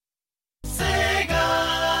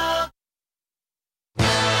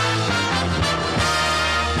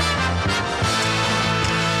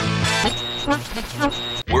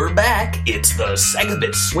It's the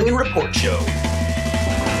Segabit Swingin' Report Show.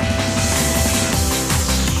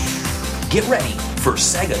 Get ready for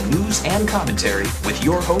Sega news and commentary with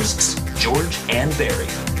your hosts, George and Barry.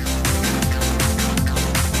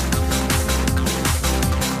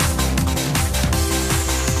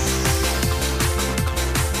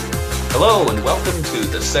 Hello and welcome to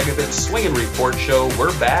the Segabit Swingin' Report Show.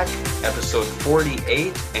 We're back, episode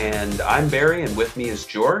 48, and I'm Barry, and with me is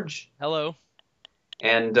George. Hello.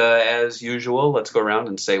 And as usual, let's go around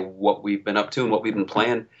and say what we've been up to and what we've been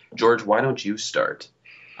playing. George, why don't you start?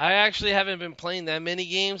 I actually haven't been playing that many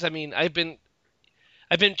games. I mean, I've been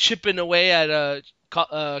chipping away at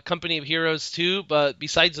Company of Heroes 2, but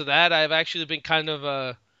besides that, I've actually been kind of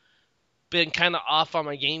off on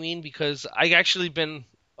my gaming because I've actually been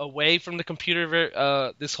away from the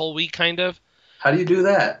computer this whole week, kind of. How do you do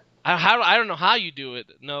that? I don't know how you do it.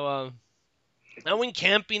 No, I went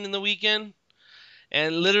camping in the weekend.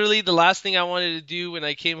 And literally, the last thing I wanted to do when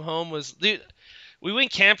I came home was, dude, we went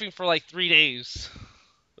camping for like 3 days.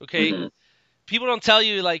 Okay? Mm-hmm. People don't tell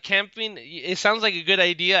you, like, camping, it sounds like a good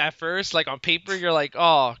idea at first. Like, on paper, you're like,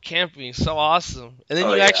 oh, camping, so awesome. And then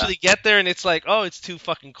you actually get there, and it's like, oh, it's too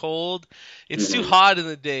fucking cold. It's too hot in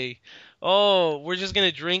the day. Oh, we're just going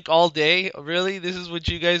to drink all day? Really? This is what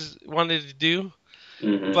you guys wanted to do?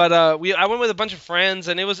 Mm-hmm. But I went with a bunch of friends,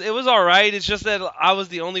 and it was all right. It's just that I was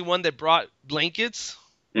the only one that brought blankets,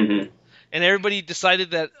 and everybody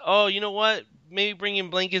decided that, oh, you know what? Maybe bringing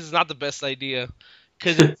blankets is not the best idea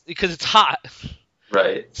because it's hot.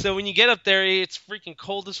 Right. So when you get up there, it's freaking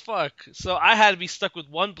cold as fuck. So I had to be stuck with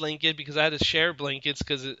one blanket because I had to share blankets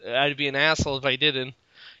because I'd be an asshole if I didn't.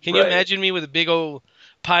 Can you imagine me with a big old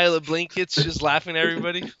pile of blankets just laughing at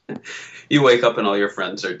everybody? You wake up and all your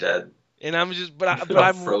friends are dead. And I'm just, but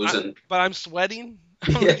I'm frozen. I'm sweating.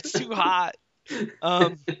 Like, it's too hot.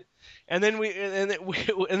 And then one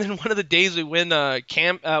of the days we went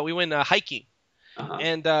hiking,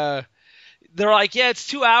 and they're like, yeah, it's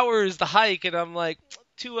 2 hours to hike, and I'm like,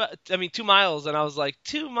 2 miles, and I was like,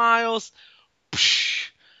 2 miles,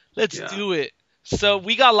 let's do it. So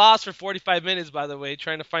we got lost for 45 minutes, by the way,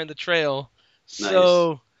 trying to find the trail. Nice.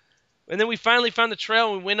 So. And then we finally found the trail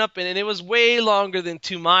and we went up and it was way longer than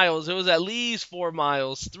 2 miles. It was at least 4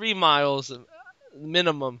 miles, 3 miles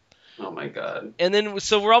minimum. Oh my god. And then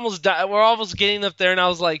so we're almost getting up there and I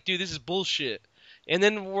was like, dude, this is bullshit. And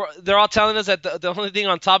then they're all telling us that the only thing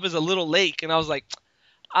on top is a little lake, and I was like,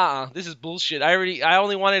 this is bullshit. I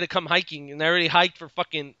only wanted to come hiking and I already hiked for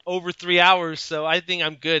fucking over 3 hours, so I think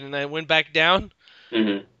I'm good. And I went back down.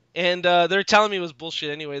 Mm-hmm. And they're telling me it was bullshit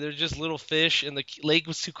anyway. They're just little fish, and the lake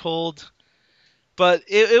was too cold. But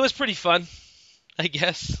it was pretty fun, I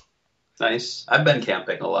guess. Nice. I've been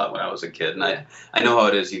camping a lot when I was a kid, and I know how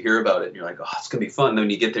it is. You hear about it, and you're like, oh, it's going to be fun. And then when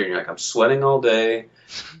you get there, and you're like, I'm sweating all day.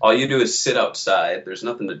 All you do is sit outside. There's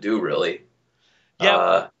nothing to do, really.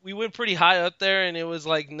 Yeah, we went pretty high up there, and it was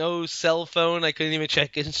like no cell phone. I couldn't even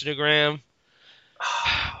check Instagram.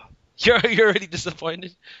 You're already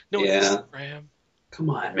disappointed? No Instagram. Come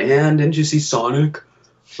on, man. Didn't you see Sonic?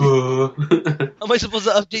 How am I supposed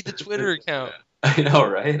to update the Twitter account? I know,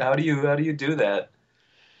 right? How do you do that?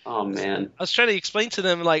 Oh, man. I was trying to explain to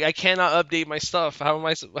them, like, I cannot update my stuff. How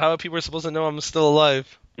are people supposed to know I'm still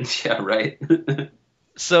alive? Yeah, right.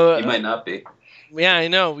 So you might not be. Yeah, I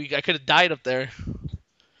know. I could have died up there.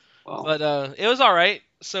 Well, but it was all right.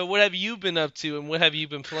 So what have you been up to, and what have you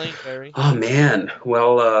been playing, Barry? Oh, man.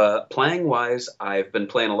 Well, playing-wise, I've been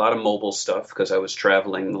playing a lot of mobile stuff because I was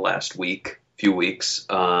traveling the last few weeks.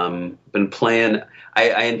 Been playing...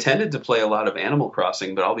 I intended to play a lot of Animal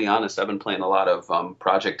Crossing, but I'll be honest, I've been playing a lot of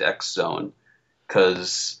Project X Zone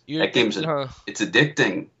because that game's it's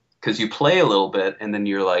addicting because you play a little bit, and then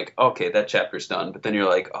you're like, okay, that chapter's done. But then you're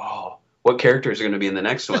like, oh, what characters are going to be in the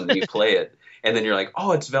next one? And you play it. And then you're like,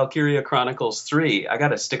 oh, it's Valkyria Chronicles 3. I got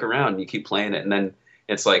to stick around. And you keep playing it. And then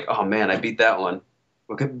it's like, oh, man, I beat that one.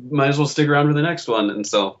 Might as well stick around for the next one. And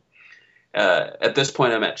so at this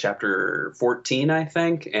point, I'm at chapter 14, I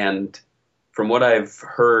think. And from what I've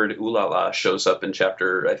heard, Ulala shows up in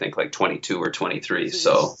chapter, I think, like 22 or 23.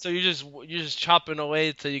 So you're just chopping away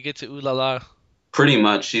until you get to Ulala. Pretty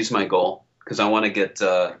much. She's my goal. Because I want to get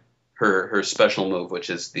her special move,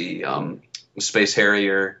 which is the Space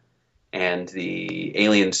Harrier and the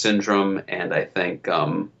Alien Syndrome, and I think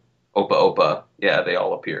Opa Opa. Yeah, they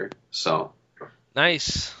all appear. So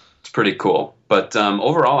nice. It's pretty cool. But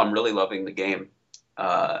overall, I'm really loving the game.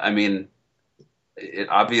 I mean,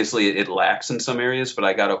 it lacks in some areas, but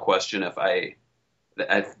I got to question if I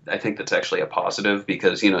think that's actually a positive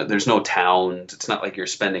because, there's no towns. It's not like you're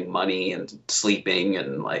spending money and sleeping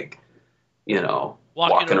and, like, Well,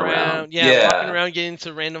 walking around. Yeah, walking Yeah, around getting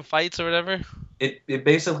into random fights or whatever. it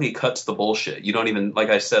basically cuts the bullshit. You don't even, like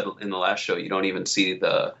I said in the last show, you don't even see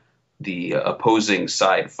the opposing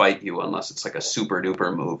side fight you unless it's like a super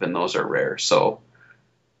duper move, and those are rare. So,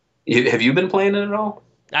 have you been playing it at all?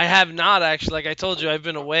 I have not actually. Like I told you, I've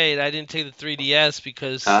been away. And I didn't take the 3DS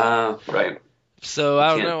because. Ah, right. So You I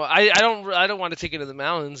don't can't. know. I don't want to take it to the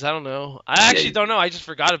mountains. I don't know. I Yeah, actually don't know. I just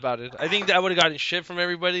forgot about it. I think that I would have gotten shit from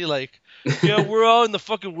everybody. Like, yeah, we're all in the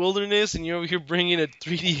fucking wilderness, and you're over here bringing a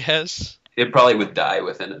 3DS. it probably would die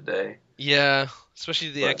within a day. Yeah,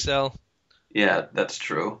 especially the But XL. yeah, that's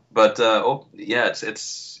true. But yeah,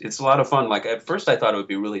 it's a lot of fun. Like at first, I thought it would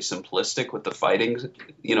be really simplistic with the fighting,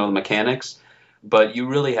 the mechanics. But you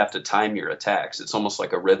really have to time your attacks. It's almost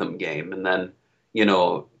like a rhythm game, and then you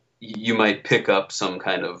know you might pick up some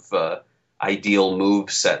kind of ideal move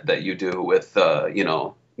set that you do with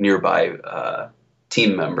nearby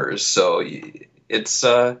team members. So it's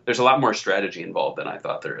there's a lot more strategy involved than I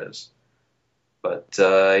thought there is. But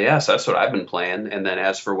yeah, so that's what I've been playing. And then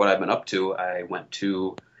as for what I've been up to, I went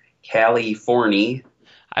to California.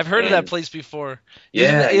 I've heard of that And place before.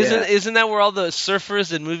 yeah, yeah. Isn't that where all the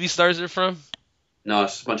surfers and movie stars are from? No,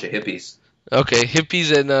 it's a bunch of hippies. Okay,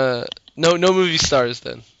 hippies and no movie stars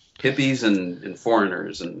then. Hippies and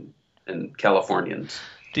foreigners and Californians.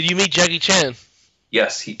 Did you meet Jackie Chan?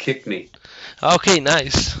 Yes, he kicked me. Okay,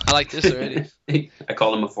 nice. I like this already. I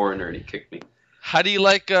called him a foreigner and he kicked me. How do you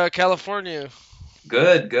like California?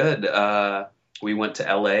 Good, good. We went to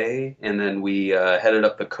LA and then we headed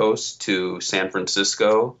up the coast to San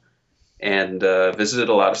Francisco and visited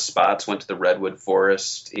a lot of spots. Went to the Redwood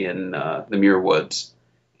Forest in the Muir Woods.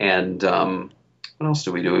 And what else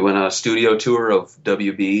did we do? We went on a studio tour of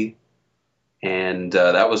WB, and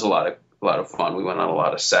that was a lot of fun. We went on a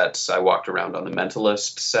lot of sets. I walked around on the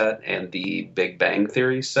Mentalist set and the Big Bang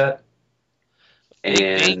Theory set. Big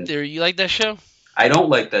Bang And Theory. You like that show? I don't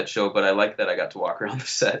like that show, but I like that I got to walk around the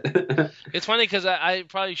set. It's funny because I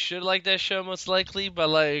probably should like that show most likely, but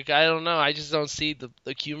like I don't know. I just don't see the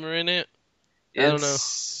humor in it. I don't know.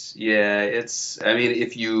 I mean,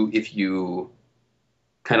 if you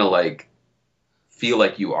kind of like feel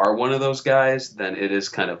like you are one of those guys, then it is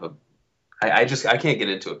kind of I can't get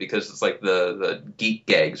into it because it's like the geek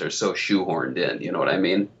gags are so shoehorned in, you know what I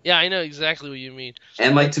mean? Yeah, I know exactly what you mean.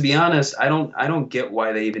 And like to be honest, I don't get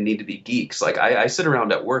why they even need to be geeks. Like I sit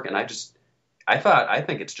around at work and I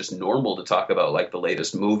think it's just normal to talk about like the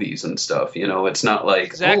latest movies and stuff, you know. It's not like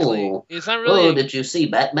Exactly. oh, It's not really. did you see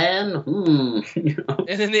Batman? You know?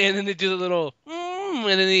 And then they do the little and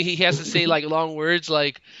then he has to say like long words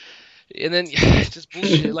like. And then it's just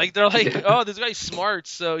bullshit. Like they're like, Yeah. oh, this guy's smart,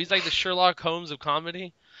 so he's like the Sherlock Holmes of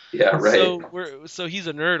comedy. Yeah, right. So he's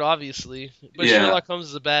a nerd, obviously, but Yeah. Sherlock Holmes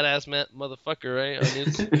is a badass motherfucker, right? I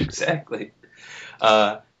mean, Exactly.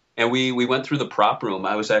 And we went through the prop room.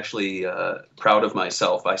 I was actually proud of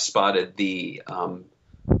myself. I spotted the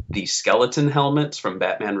skeleton helmets from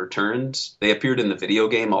Batman Returns. They appeared in the video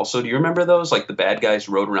game also. Do you remember those? Like the bad guys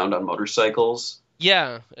rode around on motorcycles.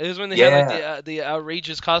 yeah, it was when they Yeah. had like the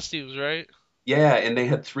outrageous costumes, right? Yeah, and they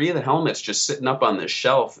had 3 of the helmets just sitting up on this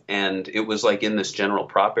shelf, and it was like in this general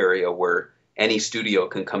prop area where any studio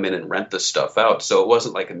can come in and rent this stuff out. So it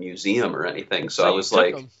wasn't like a museum or anything. So I you was took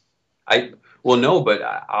like, 'em. well, no, but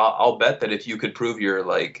I'll bet that if you could prove you're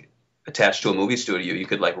like attached to a movie studio, you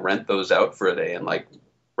could like rent those out for a day and like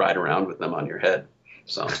ride around with them on your head.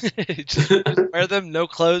 So just wear them, no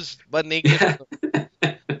clothes, butt naked.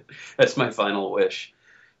 yeah, that's my final wish.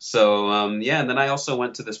 So yeah, and then I also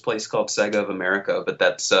went to this place called Sega of America, but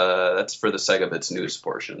that's for the Sega Bits news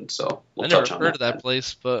portion. So we'll I never touch on heard of that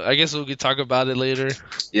place, but I guess we could talk about it later.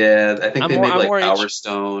 Yeah, I think I'm they more- made I'm like more Power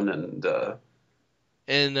Stone and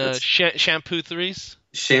And That's- Shampoo 3s.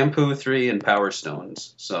 Shampoo 3 and Power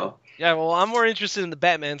Stones. So Yeah, well, I'm more interested in the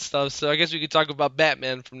Batman stuff, so I guess we could talk about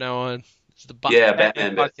Batman from now on. It's the Yeah,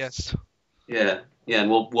 Batman Batman podcast. yeah, and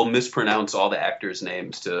we'll mispronounce all the actors'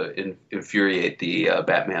 names to infuriate the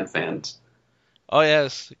Batman fans. Oh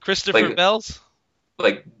yes, Christopher Like- Bells.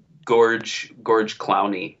 Like Gorge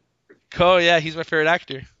Clowney. Oh yeah, he's my favorite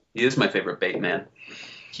actor. He is my favorite Batman.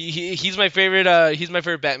 He's my favorite. He's my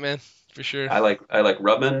favorite Batman for sure. I like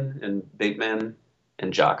Rubman and Bateman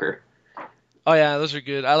and Jocker. Oh yeah, those are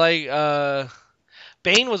good. I like.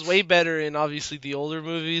 Bane was way better in obviously the older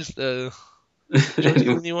movies, the George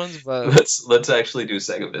Clooney ones, but Let's actually do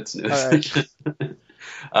Sega Bits news. All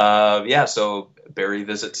right. Yeah, so Barry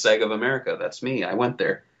visits Sega of America. That's me. I went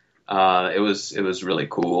there. It was really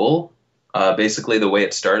cool. Basically, the way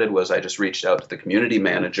it started was I just reached out to the community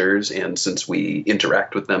managers, and since we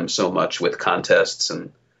interact with them so much with contests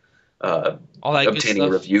and All that good obtaining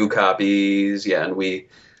stuff. review copies. Yeah, and we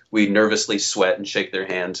nervously sweat and shake their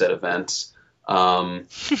hands at events. So,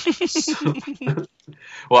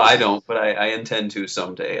 well, I don't, but I intend to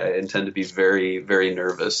someday. I intend to be very, very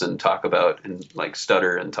nervous and talk about and like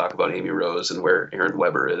stutter and talk about Amy Rose and where Aaron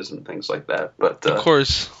Weber is and things like that. But Of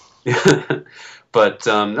course. but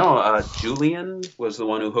no, Julian was the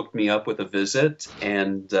one who hooked me up with a visit,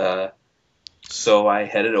 and so I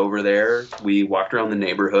headed over there. We walked around the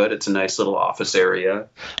neighborhood. It's a nice little office area.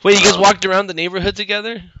 Wait, you guys walked around the neighborhood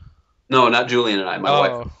together? No, not Julian and I. My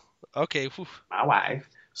wife. Okay. Whew. My wife.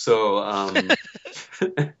 So,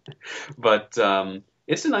 but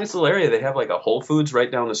it's a nice little area. They have like a Whole Foods right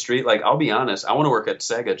down the street. Like, I'll be honest, I want to work at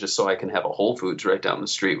Sega just so I can have a Whole Foods right down the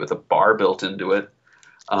street with a bar built into it.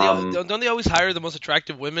 Don't they always hire the most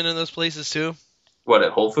attractive women in those places too? What,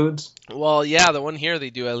 at Whole Foods? Well, yeah, the one here they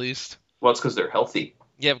do at least. Well, it's because they're healthy.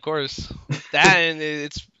 Yeah, of course. That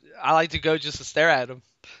and I like to go just to stare at them.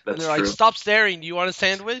 That's and they're true. like, "Stop staring. Do you want a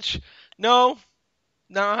sandwich?" No,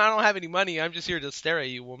 I don't have any money. I'm just here to stare at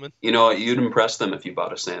you, woman. You know what? You'd impress them if you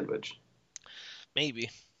bought a sandwich.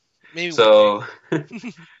 Maybe. So,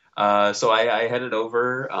 so I headed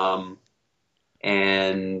over,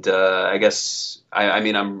 and I guess I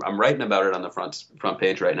mean I'm writing about it on the front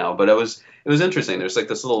page right now. But it was interesting. There's like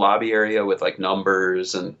this little lobby area with like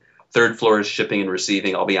numbers, and third floor is shipping and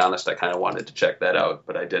receiving. I'll be honest, I kind of wanted to check that out,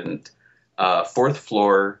 but I didn't. Fourth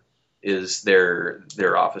floor is their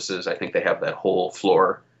offices. I think they have that whole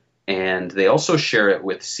floor, and they also share it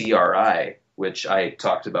with CRI, which I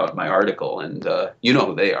talked about in my article, and you know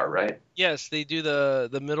who they are, right? Yes, they do the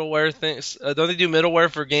middleware things. Don't they do middleware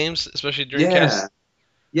for games, especially Dreamcast? Yeah.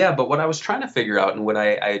 Yeah, but what I was trying to figure out, and what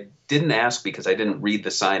I didn't ask because I didn't read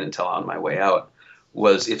the sign until on my way out,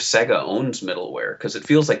 was if Sega owns middleware, because it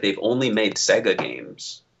feels like they've only made Sega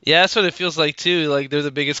games. Yeah, that's what it feels like too. Like they're the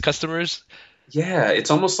biggest customers. Yeah, it's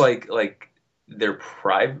almost like they're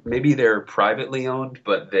maybe they're privately owned,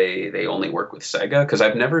 but they only work with Sega, because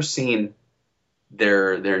I've never seen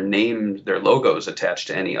their logos attached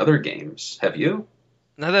to any other games. Have you?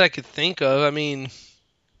 Not that I could think of. I mean, I'm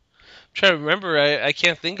trying to remember. I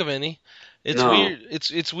can't think of any. It's weird.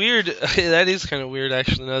 It's weird. That is kind of weird,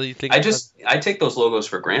 actually. Now that you think, I take those logos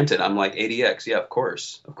for granted. I'm like ADX. Yeah, of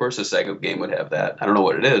course a Sega game would have that. I don't know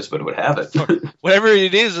what it is, but it would have it. Whatever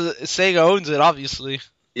it is, Sega owns it, obviously.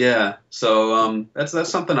 Yeah. So that's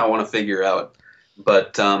something I want to figure out.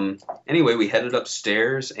 But anyway, we headed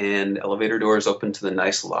upstairs, and elevator doors open to the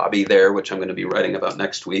nice lobby there, which I'm going to be writing about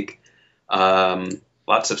next week.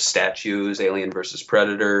 Lots of statues: Alien versus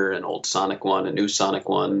Predator, an old Sonic one, a new Sonic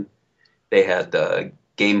one. They had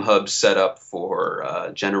game hubs set up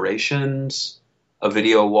for Generations, a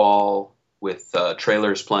video wall with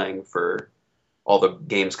trailers playing for all the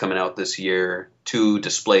games coming out this year, 2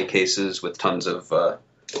 display cases with tons of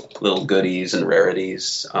little goodies and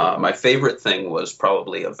rarities. My favorite thing was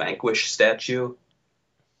probably a Vanquish statue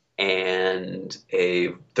and a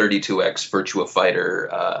 32X Virtua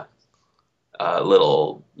Fighter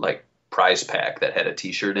little like prize pack that had a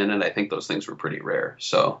T-shirt in it. I think those things were pretty rare.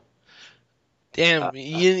 So. Damn,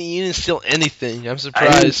 you didn't steal anything. I'm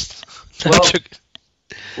surprised.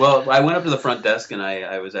 Well, I went up to the front desk, and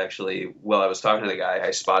I was actually, while I was talking to the guy,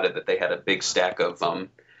 I spotted that they had a big stack of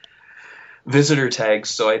visitor tags.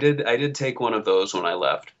 So I did take one of those when I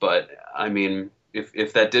left. But I mean,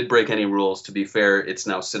 if that did break any rules, to be fair, it's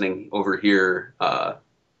now sitting over here,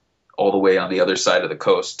 all the way on the other side of the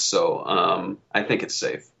coast. So I think it's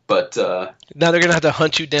safe. But now they're gonna have to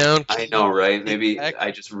hunt you down. I know, right? Maybe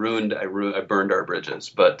I just burned our bridges,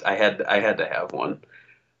 but I had to have one.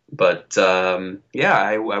 But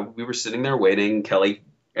yeah, we were sitting there waiting. Kelly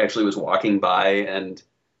actually was walking by, and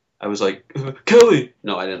I was like, Kelly.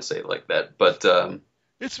 No, I didn't say it like that, but I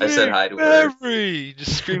said hi to her.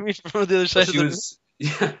 Just screaming from the other side of the room.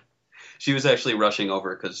 Yeah, she was actually rushing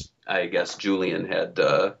over because I guess Julian had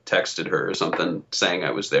texted her or something saying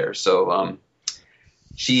I was there. So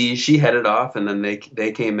she headed off, and then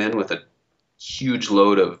they came in with a huge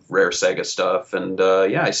load of rare Sega stuff, and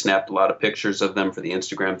yeah, I snapped a lot of pictures of them for the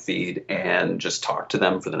Instagram feed and just talked to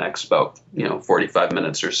them for the next about 45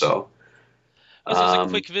 minutes or so. This was a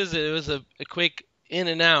quick visit. It was a quick in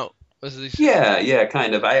and out. Yeah,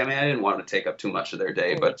 kind of. I mean, I didn't want to take up too much of their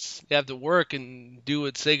day, but you have to work and do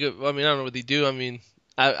what Sega. I mean, I don't know what they do. I mean,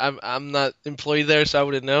 I'm not employed there, so I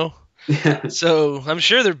wouldn't know. So I'm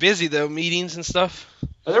sure they're busy though, meetings and stuff.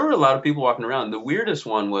 There were a lot of people walking around. The weirdest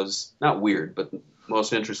one was not weird, but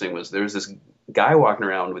most interesting was there was this guy walking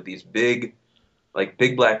around with these big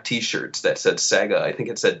black T-shirts that said Sega. I think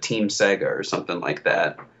it said Team Sega or something like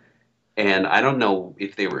that. And I don't know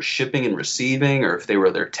if they were shipping and receiving or if they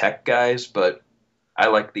were their tech guys, but I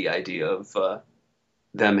like the idea of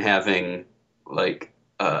them having like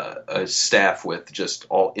a staff with just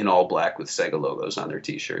all black with Sega logos on their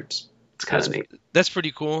T-shirts. It's kind That's of neat. that's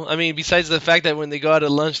pretty cool. I mean, besides the fact that when they go out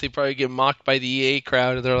at lunch, they probably get mocked by the EA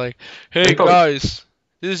crowd, and they're like, They "Hey probably guys,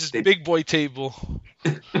 this is they big boy table."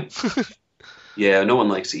 yeah, no one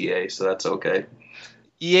likes EA, so that's okay.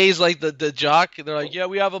 EA's like the jock. They're like, "Yeah,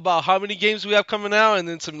 we have about how many games we have coming out?" And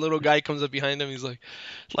then some little guy comes up behind him. He's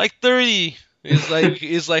like 30. He's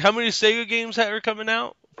like, how many Sega games are coming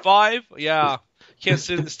out? 5? Yeah. Can't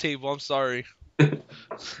sit at this table. I'm sorry.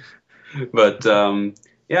 But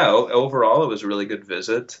yeah, overall, it was a really good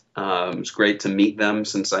visit. It was great to meet them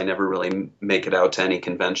since I never really make it out to any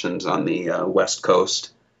conventions on the West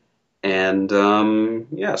Coast. And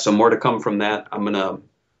yeah, so more to come from that. I'm gonna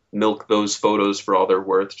milk those photos for all they're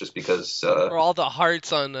worth, just because For all the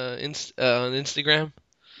hearts on on Instagram.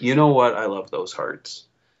 you know what? I love those hearts.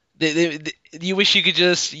 You wish you could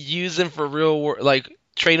just use them for like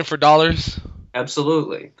trade them for dollars.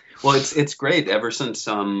 Absolutely. Well, it's great. Ever since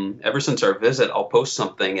our visit, I'll post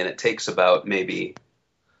something and it takes about maybe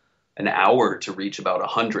an hour to reach about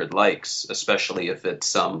 100 likes, especially if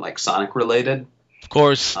it's like Sonic related. Of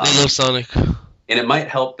course, they Um, love Sonic. and it might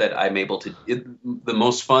help that I'm able to. The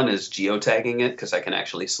most fun is geotagging it because I can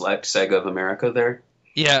actually select Sega of America there.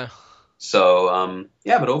 Yeah. So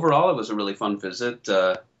yeah, but overall it was a really fun visit.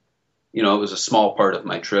 It was a small part of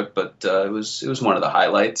my trip, but it was one of the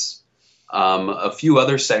highlights. A few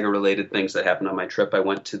other Sega related things that happened on my trip. I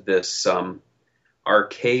went to this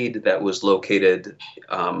arcade that was located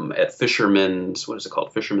at Fisherman's, what is it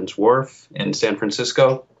called? Fisherman's Wharf in San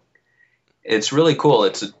Francisco. It's really cool.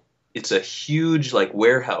 It's a huge like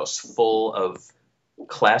warehouse full of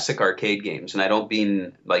classic arcade games, and I don't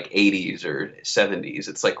mean like 80s or 70s.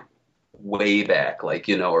 It's like way back, like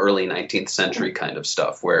early 19th century kind of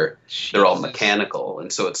stuff where they're all Jesus. mechanical,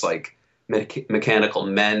 and so it's like mechanical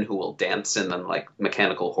men who will dance in them, like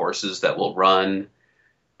mechanical horses that will run.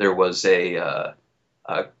 There was a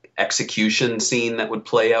execution scene that would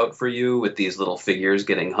play out for you with these little figures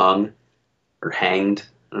getting hung or hanged.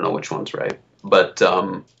 I don't know which one's right, but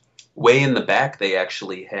way in the back they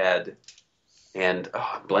actually had, and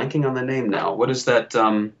I'm blanking on the name now. What is that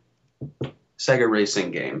Sega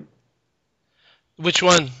racing game? Which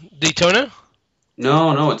one? Daytona?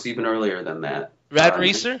 No, no, it's even earlier than that. Rad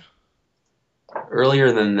Racer?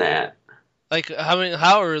 Earlier than that. Like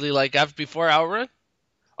how early? Like after before Outrun?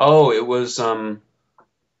 Oh, it was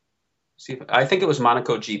see, I think it was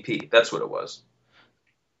Monaco GP. That's what it was.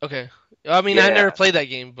 Okay. I mean, I never Yeah, played that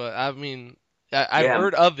game, but I mean, I've yeah,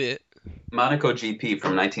 heard of it. Monaco GP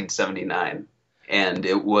from 1979, and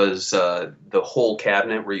it was the whole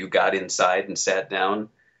cabinet where you got inside and sat down,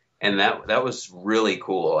 and that was really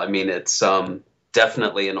cool. I mean, it's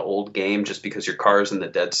definitely an old game just because your car's in the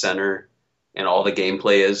dead center, and all the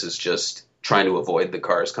gameplay is just trying to avoid the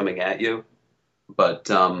cars coming at you. But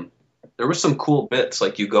there were some cool bits,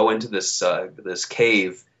 like you go into this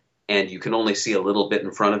cave, and you can only see a little bit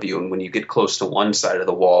in front of you, and when you get close to one side of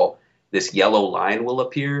the wall, this yellow line will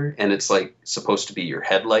appear, and it's like supposed to be your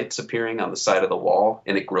headlights appearing on the side of the wall,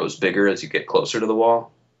 and it grows bigger as you get closer to the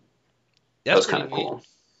wall. That That's was pretty kind of neat. cool.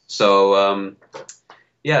 So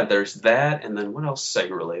yeah, there's that, and then what else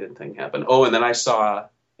Sega related thing happened? Oh, and then I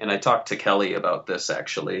talked to Kelly about this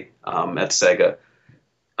actually at Sega.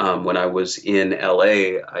 When I was in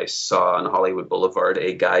LA, I saw on Hollywood Boulevard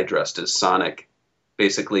a guy dressed as Sonic,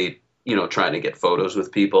 basically, trying to get photos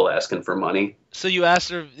with people, asking for money. So you asked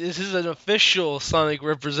her, this is an official Sonic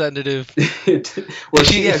representative. Well,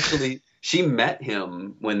 Did she? she met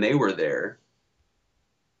him when they were there,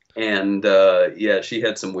 and yeah, she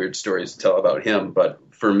had some weird stories to tell about him. But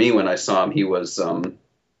for me, when I saw him,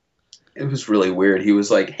 it was really weird. He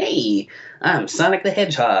was like, "Hey, I'm Sonic the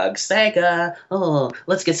Hedgehog, Sega. Oh,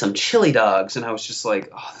 let's get some chili dogs." And I was just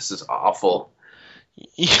like, "Oh, this is awful."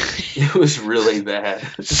 It was really bad.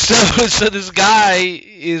 So this guy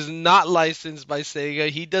is not licensed by Sega.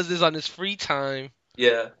 He does this on his free time.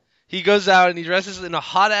 Yeah. He goes out and he dresses in a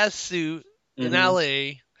hot ass suit in Hmm.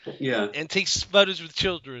 LA Yeah. and takes photos with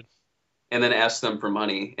children. And then asked them for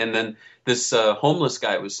money. And then this homeless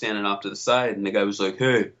guy was standing off to the side, and the guy was like,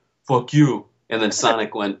 "Hey, fuck you." And then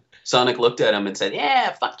Sonic looked at him and said,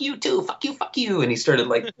 "Yeah, fuck you too, fuck you, fuck you." And he started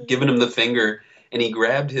like giving him the finger, and he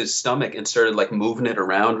grabbed his stomach and started like moving it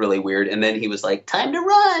around really weird. And then he was like, "Time to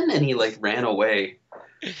run," and he like ran away.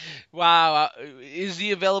 Wow, is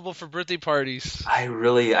he available for birthday parties?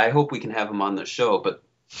 I hope we can have him on the show, but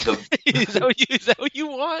the Is that what you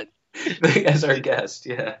want? as our guest.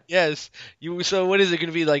 Yeah, Yes. So what is it going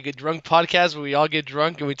to be, like a drunk podcast where we all get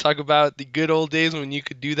drunk and we talk about the good old days when you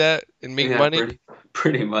could do that and make yeah, money?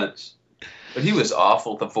 pretty much. But he was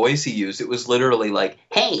awful. The voice he used, it was literally like,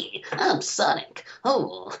 "Hey, I'm Sonic."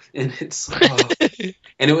 Oh, and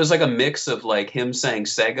and it was like a mix of like him saying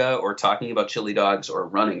Sega or talking about chili dogs or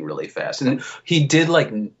running really fast. And he did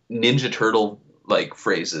like Ninja Turtle like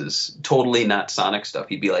phrases, totally not Sonic stuff.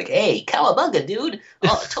 He'd be like, "Hey, cowabunga, dude!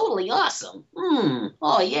 Oh, totally awesome!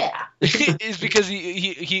 Oh yeah." It's because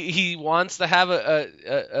he wants to have a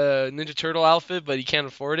Ninja Turtle outfit, but he can't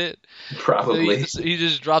afford it. So Probably. he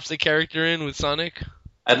just drops the character in with Sonic,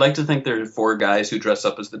 I'd like to think there are four guys who dress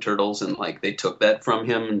up as the turtles, and like they took that from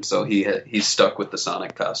him, and so he's stuck with the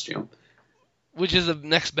Sonic costume. which is the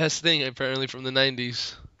next best thing apparently from the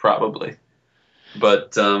 90s. Probably.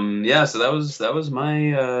 But yeah, so that was my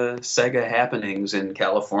Sega happenings in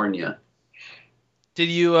California. Did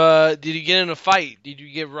you get in a fight? Did you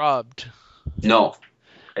get robbed? No,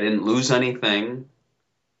 I didn't lose anything.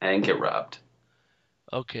 I didn't get robbed.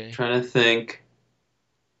 Okay. Trying to think.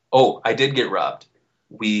 Oh, I did get robbed.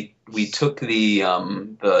 We took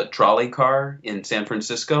the trolley car in San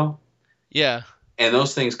Francisco, Yeah. and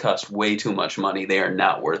those things cost way too much money. They are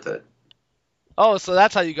not worth it. Oh, so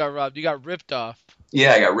that's how you got robbed. You got ripped off.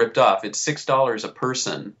 Yeah, I got ripped off. It's $6 a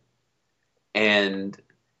person, and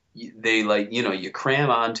they like you cram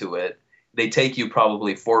onto it. They take you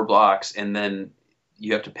probably 4 blocks, and then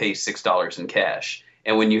you have to pay $6 in cash.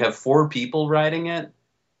 And when you have four people riding it,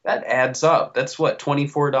 that adds up. That's what,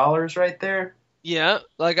 $24 right there. Yeah,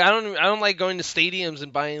 like I don't like going to stadiums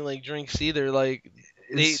and buying like drinks either. Like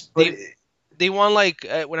they It's but they they want like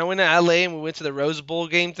when I went to LA and we went to the Rose Bowl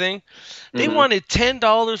game thing, they mhm, wanted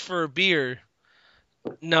 $10 for a beer.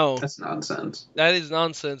 No, that's nonsense. that is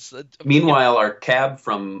nonsense. Meanwhile, our cab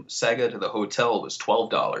from Sega to the hotel was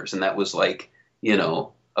 $12, and that was like a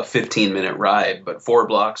 15-minute ride. But 4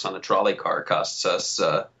 blocks on a trolley car costs us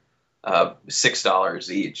 $6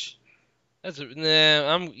 each.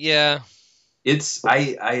 Yeah.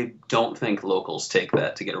 I don't think locals take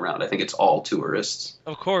that to get around. I think it's all tourists.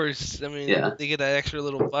 Of course. I mean, Yeah, they get that extra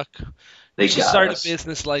little buck. We they should got start a us.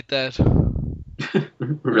 business like that.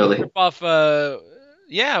 Really, Rip off.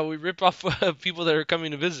 Yeah, we rip off people that are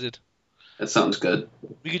coming to visit. that sounds good.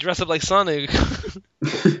 We could dress up like Sonic.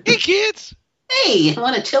 Hey kids, Hey,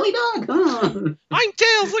 want a chili dog? I'm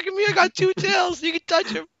Tails. Look at me, I got two tails. You can touch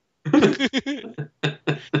them.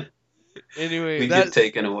 Anyway, We get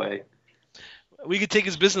taken away. we could take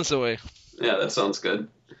his business away. Yeah, that sounds good.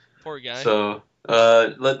 Poor guy. So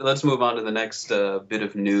let's move on to the next bit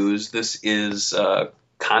of news. This is a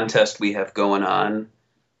contest we have going on.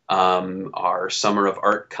 Our Summer of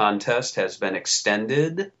Art contest has been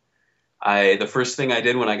extended. The first thing I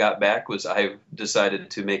did when I got back was I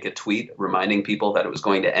decided to make a tweet reminding people that it was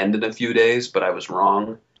going to end in a few days, but I was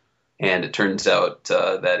wrong. And it turns out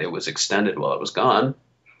that it was extended while it was gone.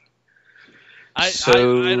 I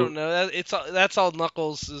don't know. That's all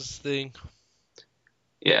Knuckles' thing.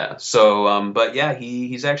 Yeah. So, but yeah,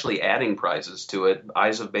 he's actually adding prizes to it.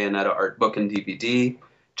 Eyes of Bayonetta art book and DVD,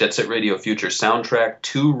 Jet Set Radio Future soundtrack,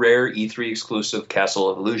 2 rare E3 exclusive Castle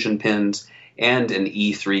of Illusion pins, and an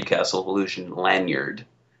E3 Castle of Illusion lanyard.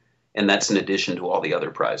 And that's in addition to all the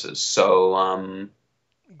other prizes. So,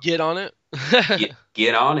 Get on it.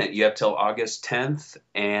 get on it. You have till August 10th,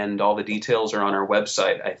 and all the details are on our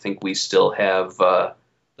website. I think we still have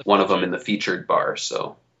one of them in the featured bar.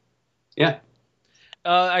 So, yeah.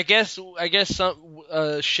 I guess some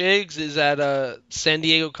Shigs is at San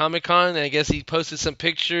Diego Comic-Con, and I guess he posted some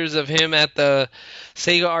pictures of him at the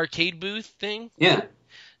Sega arcade booth thing. Yeah.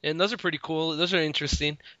 And those are pretty cool. Those are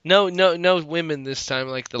interesting. No women this time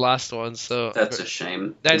like the last one. So That's a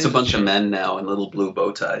shame. That It's is a bunch a of shame. men now in little blue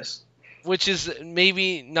bow ties. Which is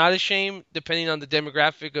maybe not a shame depending on the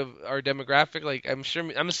demographic of our demographic. Like I'm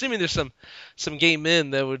assuming there's some gay men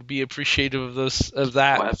that would be appreciative of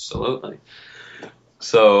that. Oh, absolutely.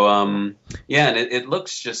 So, yeah, and it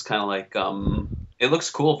looks just kind of like it looks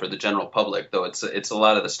cool for the general public, though it's a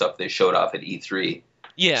lot of the stuff they showed off at E3.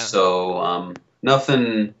 Yeah. So,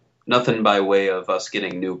 nothing by way of us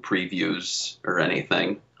getting new previews or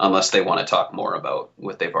anything, unless they want to talk more about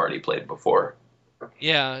what they've already played before.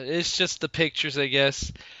 Yeah, it's just the pictures, I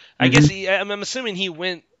guess. I guess I'm assuming he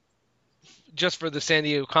went just for the San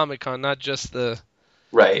Diego Comic-Con, not just the...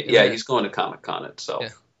 Right, yeah, event. he's going to Comic-Con itself.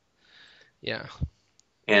 Yeah.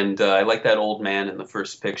 And I like that old man in the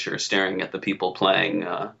first picture staring at the people playing,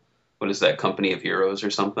 what is that, Company of Heroes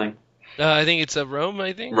or something? I think it's a Rome.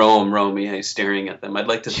 I think. Rome, yeah, he's staring at them. I'd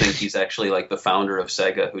like to think he's actually like the founder of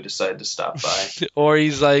Sega who decided to stop by. Or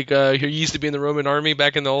he's like he used to be in the Roman army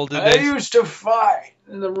back in the olden I days. used to fight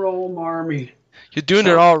in the Rome army. You're doing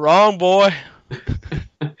it all wrong, boy.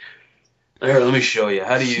 There, let me show you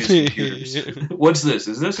how to use computers. What's this?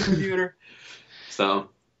 Is this a computer? So,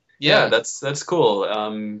 yeah, that's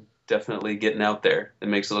cool. Definitely getting out there. It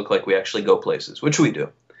makes it look like we actually go places, which we do.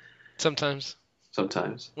 Sometimes.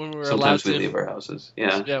 When we're allowed Sometimes to. we leave our houses.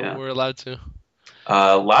 Yeah. When we're allowed to.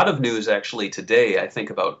 A lot of news actually today. I think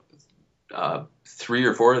about 3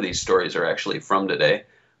 or 4 of these stories are actually from today.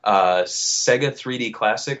 Sega 3D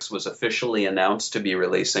Classics was officially announced to be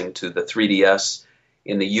releasing to the 3DS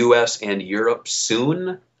in the US and Europe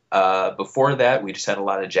soon. Before that, we just had a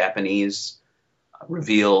lot of Japanese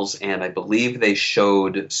reveals, and I believe they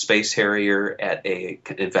showed Space Harrier at an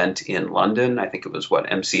event in London. I think it was,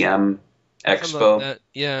 MCM Expo? Like that.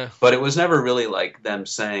 Yeah. But it was never really like them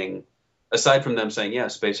saying, aside from them saying, yeah,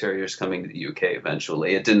 Space Harrier's coming to the UK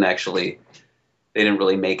eventually, they didn't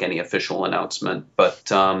really make any official announcement.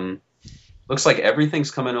 But looks like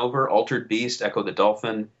everything's coming over. Altered Beast, Echo the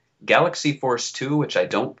Dolphin, Galaxy Force 2, which I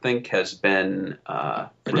don't think has been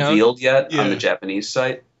revealed yet on the Japanese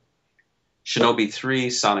site. Shinobi 3,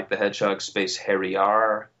 Sonic the Hedgehog, Space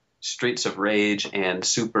Harrier, Streets of Rage, and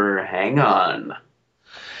Super Hang-On.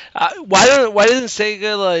 Why doesn't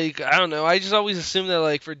Sega, like, I don't know, I just always assume that,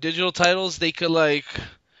 like, for digital titles they could, like,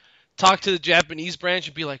 talk to the Japanese branch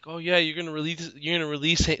and be like, oh yeah, you're gonna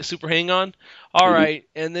release Super Hang-On, all right,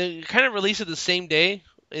 and then kind of release it the same day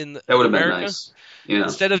in that would have America. Been nice. Yeah.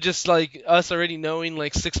 Instead of just like us already knowing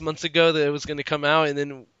like 6 months ago that it was gonna come out and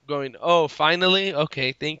then going, oh, finally,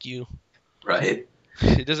 okay, thank you. Right.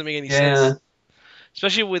 It doesn't make any sense.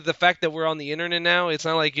 Especially with the fact that we're on the internet now. It's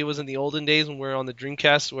not like it was in the olden days when we were on the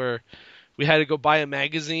Dreamcast where we had to go buy a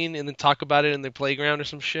magazine and then talk about it in the playground or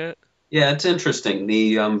some shit. Yeah, it's interesting.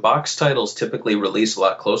 The box titles typically release a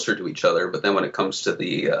lot closer to each other, but then when it comes to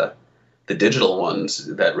the digital ones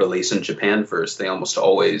that release in Japan first, they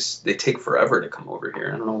take forever to come over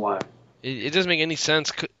here. I don't know why. It doesn't make any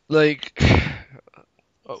sense. Like,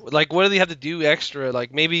 what do they have to do extra?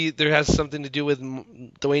 Like, maybe there has something to do with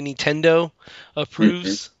the way Nintendo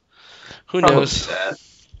approves. Who knows? That.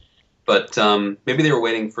 But maybe they were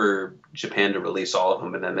waiting for Japan to release all of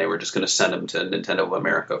them, and then they were just going to send them to Nintendo of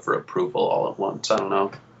America for approval all at once. I don't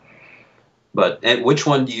know. But which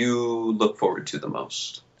one do you look forward to the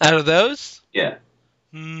most? Out of those? Yeah.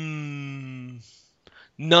 None.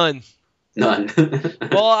 None.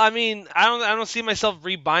 Well, I mean, I don't see myself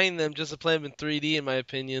rebuying them just to play them in 3D, in my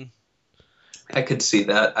opinion. I could see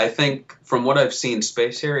that. I think from what I've seen,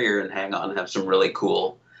 Space Harrier and Hang-On have some really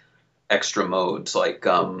cool extra modes, like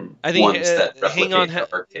I think, ones that replicate the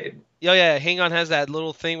arcade. Yeah, Hang-On has that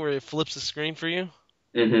little thing where it flips the screen for you.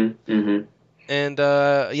 Mm-hmm. And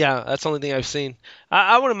yeah, that's the only thing I've seen.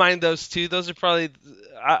 I wouldn't mind those two. Those are probably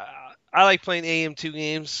I like playing AM2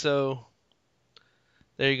 games, so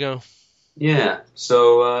there you go. Yeah.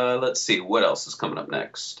 So let's see what else is coming up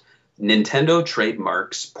next. Nintendo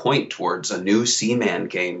trademarks point towards a new Seaman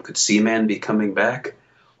game. Could Seaman be coming back?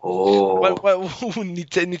 Oh. What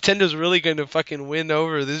Nintendo's really going to fucking win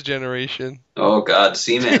over this generation. Oh God,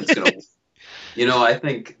 Seaman's gonna. I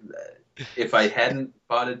think if I hadn't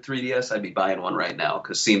bought a 3DS, I'd be buying one right now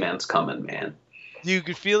because Seaman's coming, man. You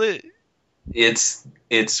could feel it. It's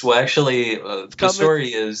well, actually, the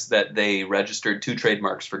story is that they registered 2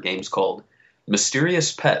 trademarks for games called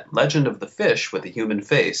Mysterious Pet, Legend of the Fish with a Human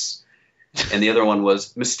Face, and the other one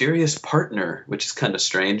was Mysterious Partner, which is kind of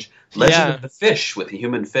strange. Legend of the Fish with a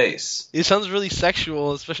Human Face. It sounds really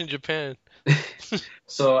sexual, especially in Japan.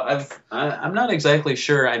 So I'm not exactly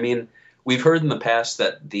sure. I mean, we've heard in the past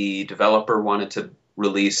that the developer wanted to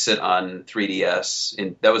release it on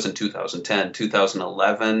 3DS, that was in 2010.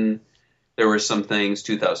 2011, there were some things.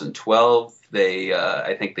 2012,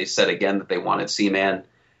 I think they said again that they wanted Seaman.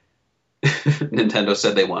 Nintendo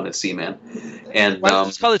said they wanted Seaman, and why don't you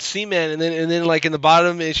just call it Seaman, and then like in the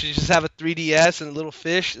bottom it should just have a 3DS and a little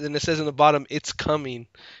fish, and then it says in the bottom it's coming,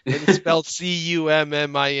 and it's spelled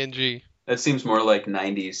CUMMING. That seems more like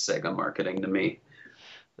 90s Sega marketing to me.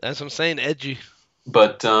 That's what I'm saying, edgy.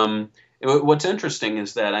 But what's interesting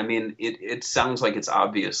is that, I mean, it sounds like it's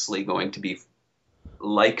obviously going to be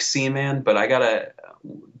like Seaman, but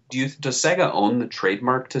does Sega own the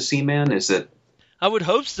trademark to Seaman? Is it? I would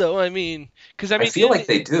hope so. I mean, because I feel like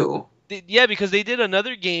they do. Yeah, because they did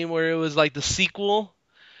another game where it was like the sequel,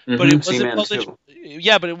 but it wasn't.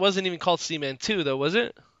 Yeah, but it wasn't even called Seaman 2, though, was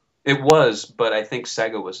it? It was, but I think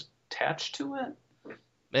Sega was attached to it.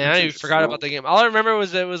 Man, I which even is forgot about the game. All I remember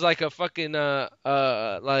was it was like a fucking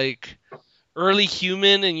like early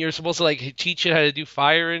human, and you're supposed to like teach it how to do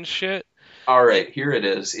fire and shit. all right. Here it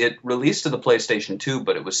is. It released to the PlayStation 2,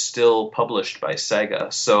 but it was still published by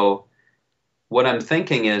Sega. So what I'm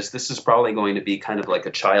thinking is this is probably going to be kind of like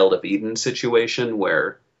a Child of Eden situation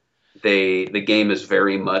where the game is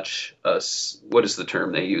very much what is the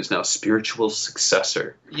term they use now, spiritual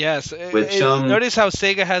successor, Yes, which notice how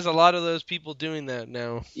Sega has a lot of those people doing that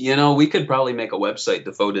now. we could probably make a website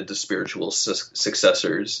devoted to spiritual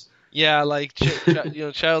successors. Yeah, like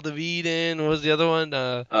Child of Eden. What was the other one?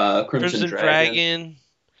 Crimson Crimson Dragon. Dragon.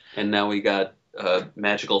 And now we got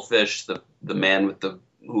Magical Fish, the man with the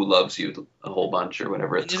who loves you a whole bunch or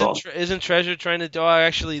whatever it's called. Isn't Treasure trying to do?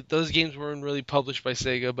 Actually, those games weren't really published by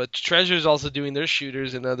Sega, but Treasure's also doing their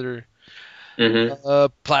shooters and other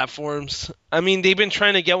platforms. I mean, they've been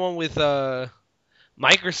trying to get one with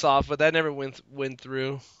Microsoft, but that never went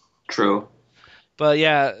through. True. But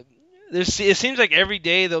yeah, it seems like every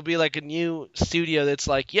day there'll be like a new studio that's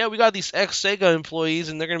like, yeah, we got these ex-Sega employees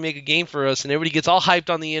and they're gonna make a game for us, and everybody gets all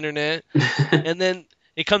hyped on the internet, and then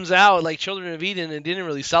it comes out like Children of Eden and it didn't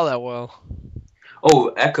really sell that well. Oh,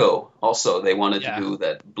 Echo also they wanted to do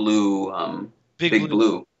that blue, Big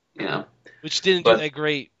Blue, yeah, which didn't do that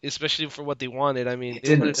great, especially for what they wanted. I mean, it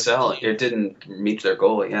didn't sell. It didn't meet their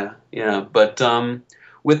goal. Yeah. But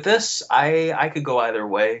with this, I could go either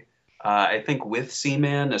way. I think with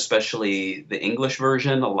Seaman, especially the English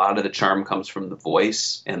version, a lot of the charm comes from the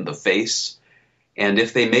voice and the face. And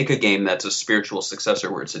if they make a game that's a spiritual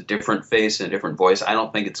successor where it's a different face and a different voice, I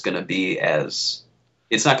don't think it's going to be it's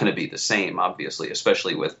not going to be the same, obviously,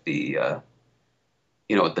 especially with the,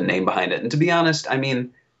 with the name behind it. And to be honest, I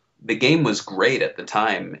mean, the game was great at the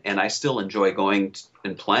time, and I still enjoy going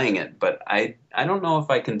and playing it. But I don't know if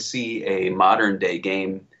I can see a modern day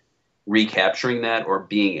game recapturing that or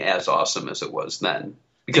being as awesome as it was then.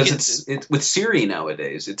 Because it's with Siri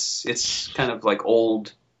nowadays, it's kind of like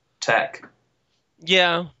old tech.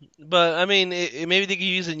 Yeah, but I mean, maybe they could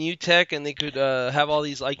use a new tech and they could have all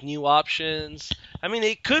these like new options. I mean,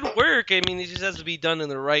 it could work. I mean, it just has to be done in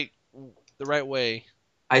the right way.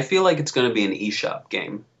 I feel like it's going to be an eShop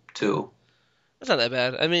game too. That's not that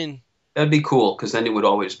bad. I mean, that'd be cool because then it would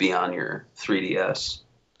always be on your 3DS.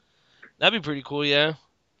 That'd be pretty cool, yeah.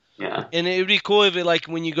 Yeah. And it would be cool if it, like,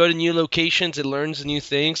 when you go to new locations, it learns new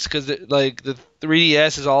things, because, like, the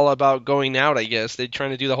 3DS is all about going out, I guess. They're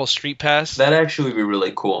trying to do the whole Street Pass. That actually would be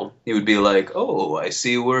really cool. It would be like, oh, I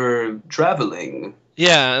see we're traveling.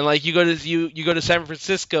 Yeah, and, like, you go to San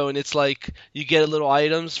Francisco, and it's like, you get little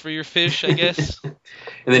items for your fish, I guess. And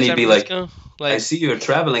then he'd be like, I see you're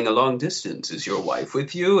traveling a long distance. Is your wife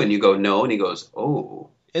with you? And you go, no. And he goes, oh.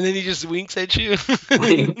 And then he just winks at you.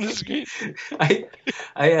 I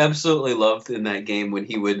absolutely loved in that game when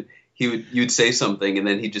you'd say something and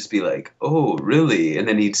then he'd just be like, "Oh, really?" And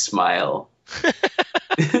then he'd smile.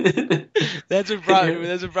 That's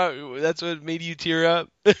what made you tear up.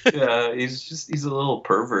 Yeah, he's a little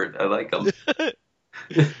pervert. I like him.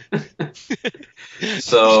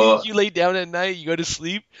 So you lay down at night, you go to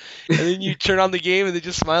sleep, and then you turn on the game and it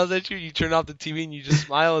just smiles at you. You turn off the TV and you just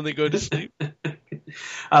smile and then go to sleep.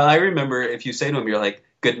 I remember if you say to him, you're like,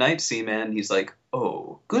 "Good night, Seaman." He's like,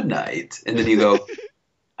 "Oh, good night." And then you go,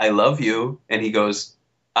 "I love you." And he goes,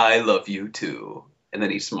 "I love you too." And then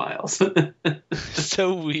he smiles.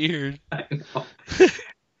 So weird. I know.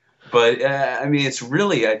 But, I mean, it's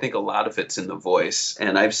really, I think a lot of it's in the voice.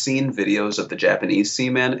 And I've seen videos of the Japanese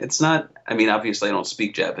Seaman. It's not, I mean, obviously I don't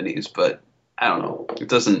speak Japanese, but I don't know.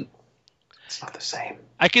 It's not the same.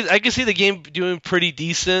 I can see the game doing pretty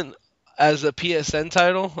decent as a PSN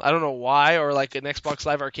title. I don't know why, or like an Xbox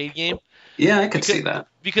Live Arcade game. Yeah, I could see that.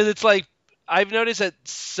 Because it's like, I've noticed that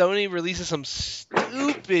Sony releases some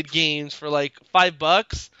stupid games for like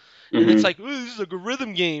 $5. And it's like, ooh, this is like a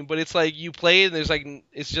rhythm game, but it's like you play it and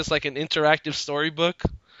it's just like an interactive storybook.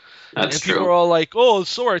 That's and true. People are all like, oh, it's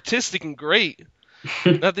so artistic and great.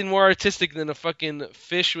 Nothing more artistic than a fucking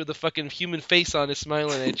fish with a fucking human face on it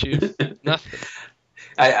smiling at you. Nothing.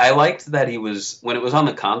 I liked that when it was on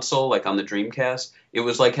the console, like on the Dreamcast, it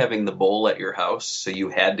was like having the bowl at your house, so you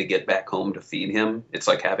had to get back home to feed him. It's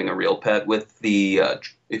like having a real pet. With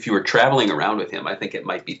if you were traveling around with him, I think it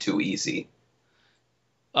might be too easy.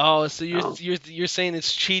 Oh, so you're saying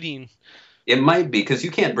it's cheating? It might be, because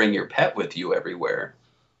you can't bring your pet with you everywhere.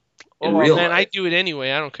 Oh man, life. I do it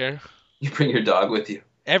anyway. I don't care. You bring your dog with you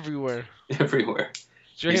everywhere. Everywhere.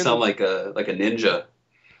 You sound like a ninja.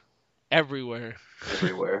 Everywhere.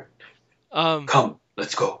 Everywhere. Come,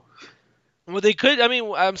 let's go. Well, they could. I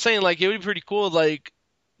mean, I'm saying like it would be pretty cool. Like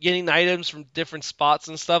getting items from different spots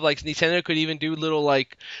and stuff. Like Nintendo could even do little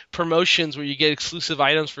like promotions where you get exclusive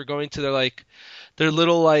items for going to their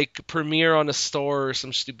little like premiere on a store or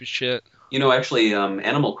some stupid shit. Actually,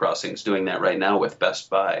 Animal Crossing's doing that right now with Best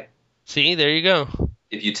Buy. See, there you go.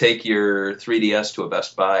 If you take your 3DS to a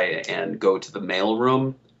Best Buy and go to the mail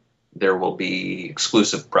room, there will be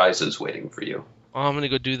exclusive prizes waiting for you. Oh, I'm gonna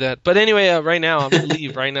go do that. But anyway, right now I'm gonna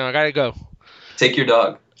leave. Right now, I gotta go. Take your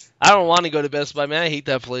dog. I don't want to go to Best Buy, man. I hate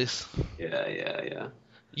that place. Yeah.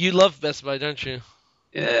 You love Best Buy, don't you?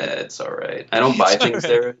 Yeah, it's all right. I don't buy things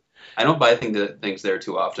there. I don't buy things there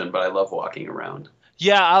too often, but I love walking around.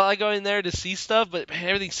 Yeah, I like going there to see stuff, but man,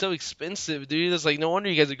 everything's so expensive, dude. It's like no wonder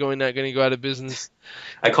you guys are going to go out of business.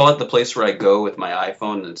 I call it the place where I go with my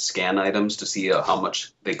iPhone and scan items to see how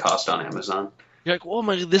much they cost on Amazon. You're like, whoa,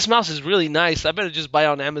 this mouse is really nice. I better just buy it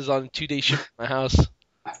on Amazon 2-day ship to my house.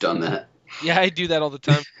 I've done that. Yeah, I do that all the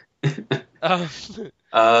time.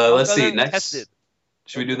 Let's see. Next,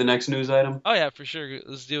 should we do the next news item? Oh yeah, for sure.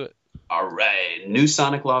 Let's do it. All right. New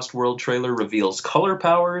Sonic Lost World trailer reveals color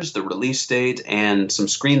powers, the release date, and some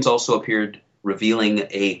screens also appeared revealing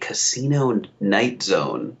a casino night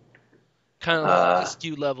zone. Kind of like a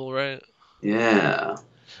SKU level, right? Yeah.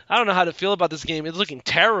 I don't know how to feel about this game. It's looking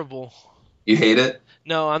terrible. You hate it?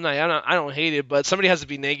 No, I'm not. I don't hate it, but somebody has to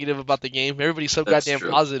be negative about the game. Everybody's so That's goddamn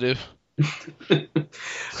true. positive.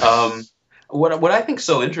 What I think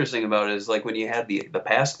so interesting about it is like when you had the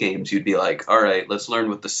past games, you'd be like, all right, let's learn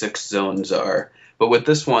what the 6 zones are. But with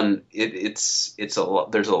this one, it's a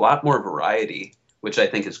lot, there's a lot more variety, which I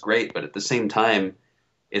think is great. But at the same time,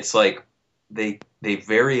 it's like they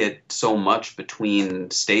vary it so much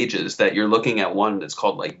between stages that you're looking at one that's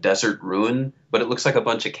called like Desert Ruin, but it looks like a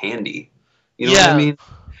bunch of candy. You know what I mean?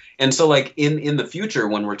 And so like in the future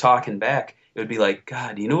when we're talking back, it would be like,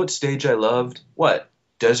 God, you know what stage I loved? What?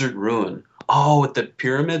 Desert Ruin. Oh, with the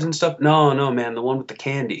pyramids and stuff? No, man, the one with the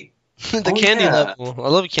candy. The candy level. I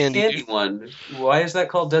love candy. Candy one. Why is that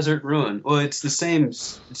called Desert Ruin? Well, it's the same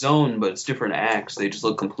zone, but it's different acts. They just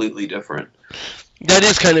look completely different. That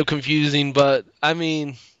is kind of confusing, but I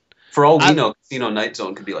mean, for all we know, Casino Night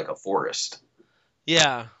Zone could be like a forest.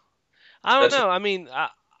 Yeah, I don't know. I mean,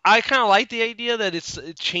 I kind of like the idea that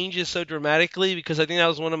it changes so dramatically because I think that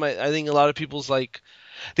was one of I think a lot of people's like.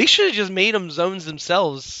 They should have just made them zones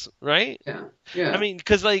themselves, right? Yeah. I mean,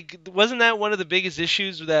 because like, wasn't that one of the biggest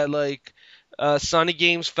issues that like Sonic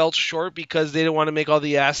games felt short because they didn't want to make all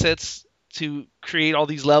the assets to create all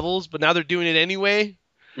these levels, but now they're doing it anyway.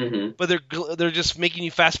 Mm-hmm. But they're just making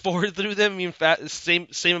you fast forward through them,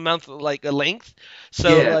 same amount of like a length.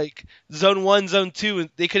 So like Zone 1, Zone 2, and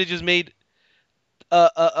they could have just made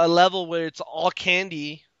a level where it's all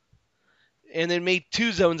candy. And then made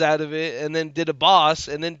 2 zones out of it, and then did a boss,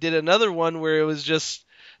 and then did another one where it was just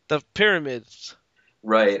the pyramids.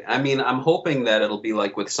 Right. I mean, I'm hoping that it'll be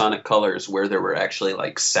like with Sonic Colors, where there were actually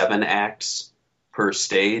like 7 acts per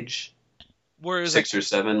stage. Whereas 6 or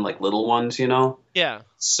 7, like little ones, you know? Yeah.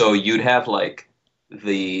 So you'd have like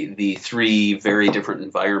the 3 very different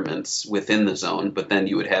environments within the zone, but then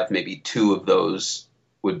you would have maybe 2 of those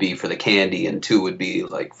would be for the candy, and 2 would be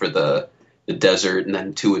like for the desert, and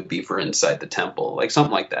then 2 would be for inside the temple, like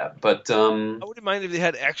something like that. But I wouldn't mind if they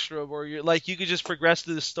had extra where you could just progress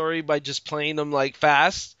through the story by just playing them like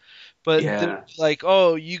fast, but like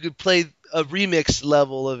you could play a remix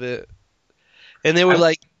level of it, and they would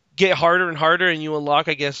like get harder and harder, and you unlock,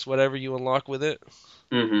 I guess, whatever you unlock with it.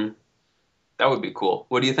 Mm-hmm. That would be cool.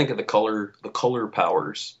 What do you think of the color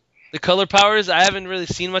powers? The color powers, I haven't really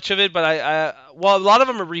seen much of it, but a lot of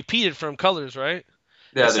them are repeated from Colors, right?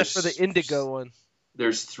 Yeah, except for the indigo one.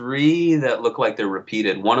 There's 3 that look like they're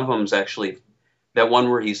repeated. One of them's actually that one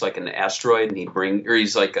where he's like an asteroid and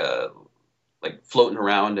he's like floating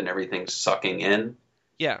around and everything's sucking in.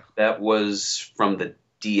 Yeah. That was from the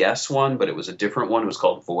DS one, but it was a different one. It was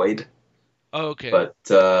called Void. Oh, okay. But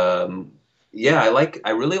I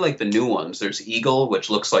really like the new ones. There's Eagle, which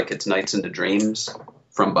looks like it's Nights into Dreams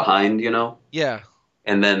from behind, you know? Yeah.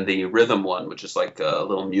 And then the rhythm one, which is like a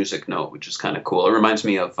little music note, which is kind of cool. It reminds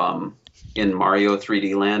me of in Mario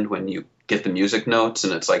 3D Land when you get the music notes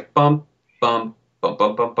and it's like bump, bump, bump,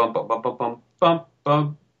 bump, bump, bump, bump, bump, bump, bump,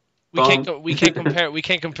 bump. We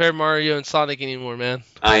can't compare Mario and Sonic anymore, man.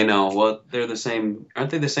 I know. Well, they're the same. Aren't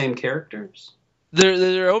they the same characters?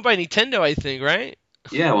 They're owned by Nintendo, I think, right?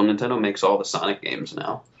 Yeah. Well, Nintendo makes all the Sonic games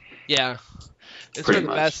now. Yeah. It's pretty the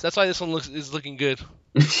much. best. That's why this one is looking good.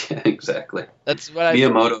 Yeah, exactly. That's what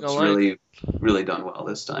Miyamoto's really done well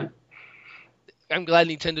this time. I'm glad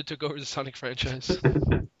Nintendo took over the Sonic franchise.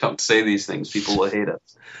 Don't say these things; people will hate us.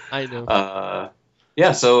 I know.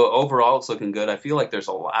 Yeah, so overall it's looking good. I feel like there's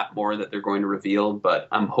a lot more that they're going to reveal, but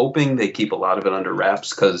I'm hoping they keep a lot of it under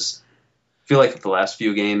wraps because I feel like the last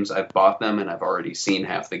few games I've bought them and I've already seen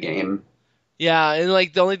half the game. Yeah, and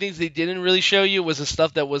like the only things they didn't really show you was the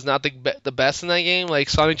stuff that was not the best in that game, like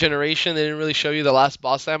Sonic Generation. They didn't really show you the last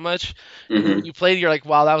boss that much, and then when Hmm. you played, you're like,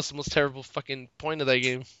 wow, that was the most terrible fucking point of that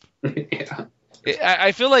game. Yeah.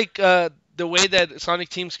 I feel like the way that Sonic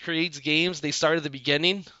Teams creates games, they start at the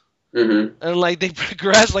beginning, Hmm. and like they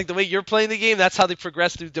progress, like the way you're playing the game, that's how they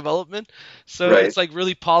progress through development. So Right. it's like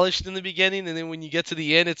really polished in the beginning, and then when you get to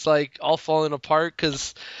the end, it's like all falling apart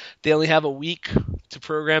because they only have a week to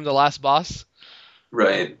program the last boss,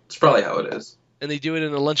 Right. It's probably how it is. and they do it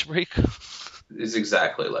in a lunch break. It's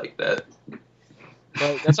exactly like that.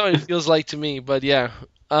 But that's how it feels like to me. But yeah,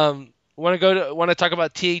 want to talk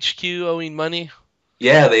about THQ owing money?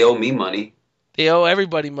 Yeah, they owe me money. They owe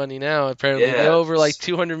everybody money now. Apparently, they Yeah. owe over like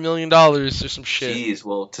 $200 million or some shit. Jeez.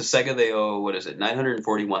 Well, to Sega they owe what is it,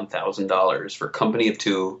 $941,000 for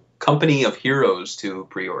Company of Heroes 2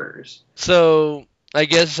 pre-orders. So I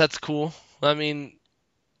guess that's cool. I mean,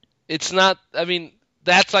 it's not. I mean,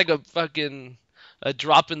 that's like a fucking a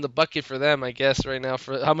drop in the bucket for them, I guess, right now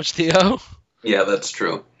for how much they owe. Yeah, that's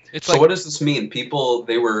true. It's So like, what does this mean? People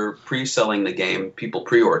they were pre-selling the game, people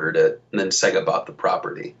pre-ordered it, and then Sega bought the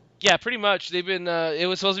property. yeah, pretty much. They've been. It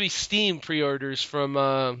was supposed to be Steam pre-orders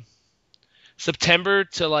from September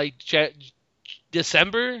to like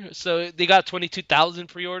December. So they got 22,000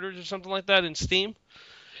 pre-orders or something like that in Steam.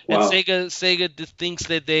 And Wow. Sega thinks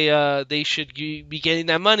that they should be getting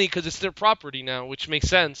that money because it's their property now, which makes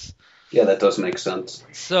sense. Yeah, that does make sense.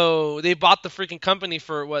 So they bought the freaking company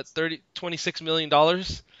for what, $26 million.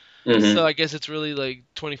 Hmm. So I guess it's really like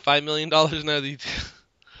 $25 million now.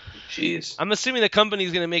 Jeez. I'm assuming the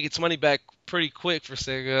company's gonna make its money back pretty quick for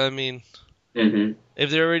Sega. I mean, Hmm. if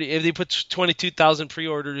they put 22,000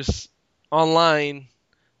 pre-orders online,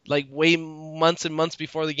 like way months and months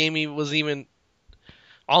before the game was even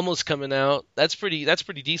almost coming out, that's pretty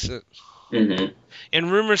decent. Hmm. And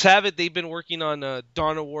rumors have it they've been working on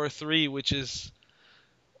Dawn of War 3, which is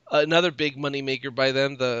another big money maker by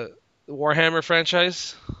them, the Warhammer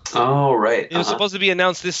franchise. Oh, right. It was supposed to be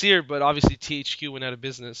announced this year, but obviously THQ went out of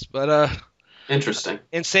business. But Interesting.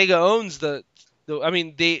 and Sega owns I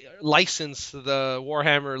mean, they license the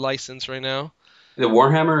Warhammer license right now. The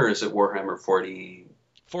Warhammer, or is it Warhammer 40?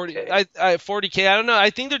 40K. I don't know. I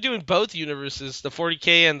think they're doing both universes, the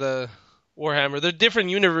 40K and the Warhammer. They're different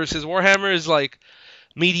universes. Warhammer is like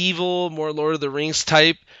medieval, more Lord of the Rings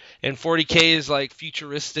type, and 40K is like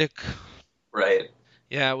futuristic. Right.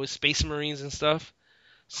 Yeah, with space marines and stuff.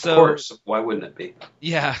 Of So course. Why wouldn't it be?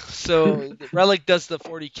 yeah, so Relic does the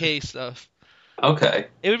 40K stuff. Okay.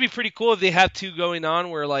 It would be pretty cool if they have two going on,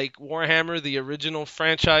 where like Warhammer, the original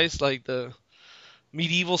franchise, like the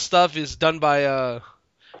medieval stuff, is done by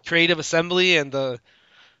Creative Assembly, and the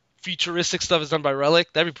futuristic stuff is done by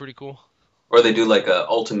Relic. That'd be pretty cool. Or they do like a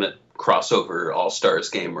ultimate crossover All Stars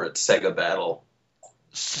game where it's Sega Battle.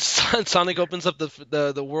 Sonic opens up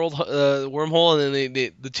the world wormhole, and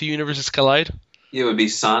then the two universes collide. It would be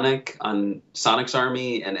Sonic on Sonic's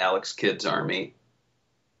army and Alex Kidd's army,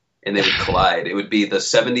 and they would collide. It would be the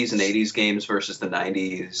 70s and 80s games versus the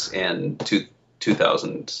 90s and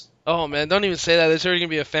 2000s. Oh man, don't even say that. There's already gonna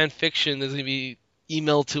be a fan fiction that's gonna be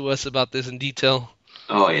emailed to us about this in detail.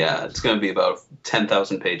 Oh yeah, it's going to be about a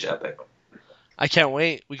 10,000 page epic. I can't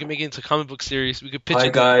wait. We can make it into a comic book series. We could pitch Hi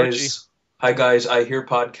it to Archie. guys. Hi guys, I hear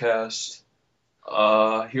podcast.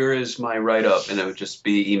 Here is my write up, and it would just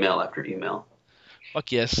be email after email.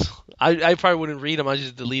 Fuck yes. I probably wouldn't read them. I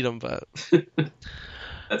just delete them. But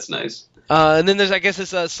That's nice. and then there's, I guess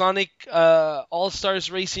it's Sonic All Stars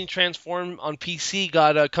Racing Transform on PC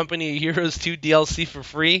got a Company of Heroes 2 DLC for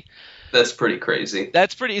free. That's pretty crazy.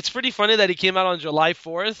 It's pretty funny that it came out on July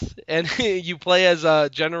 4th, and you play as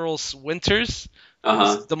General Winters.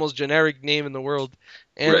 Uh-huh. The most generic name in the world,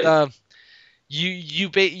 and Right.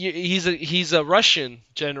 he's a Russian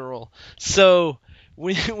general. So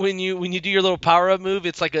when you do your little power up move,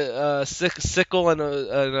 it's like a sickle and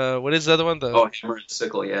a what is the other one? Oh, hammer and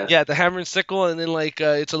sickle, yeah. Yeah, the hammer and sickle, and then like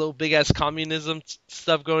it's a little big ass communism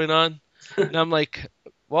stuff going on. And I'm like,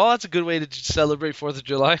 well, that's a good way to celebrate 4th of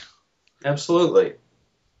July. Absolutely.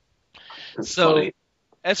 That's So funny.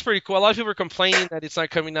 that's pretty cool. A lot of people are complaining that it's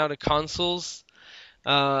not coming out to consoles.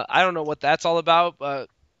 I don't know what that's all about, but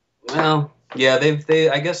Well, yeah,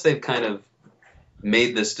 I guess they've kind of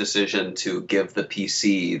made this decision to give the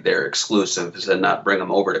PC their exclusives and not bring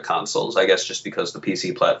them over to consoles. I guess just because the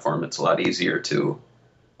PC platform, it's a lot easier to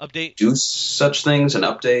update. do such things and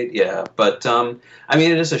update. Yeah, but I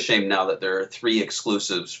mean, it is a shame now that there are 3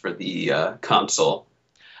 exclusives for the console.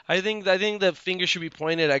 I think the finger should be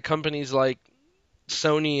pointed at companies like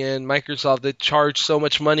Sony and Microsoft that charge so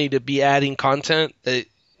much money to be adding content that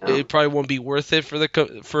Yeah, it probably won't be worth it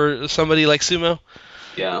for somebody like Sumo.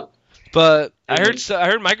 yeah. But And I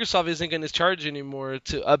heard Microsoft isn't going to charge anymore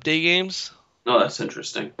to update games. no, that's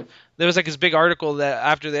interesting. There was like this big article that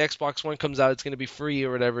after the Xbox One comes out, it's going to be free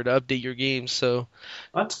or whatever to update your games. So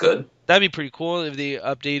That's good. that'd be pretty cool if they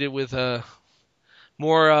updated with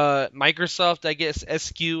more Microsoft, I guess,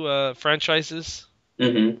 SQ franchises.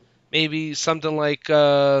 Hmm. Maybe something like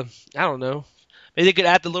I don't know. Maybe they could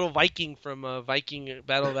add the little Viking from Viking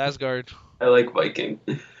Battle of Asgard. I like Viking,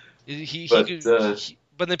 He but could,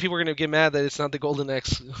 but then people are gonna get mad that it's not the Golden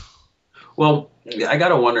X. well, I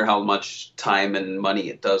gotta wonder how much time and money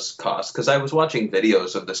it does cost because I was watching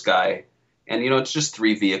videos of this guy, and it's just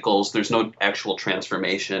 3 vehicles. There's no actual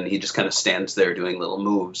transformation. He just kind of stands there doing little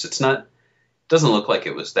moves. It's not. Doesn't look like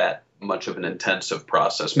it was that much of an intensive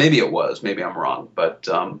process. Maybe it was. Maybe I'm wrong. But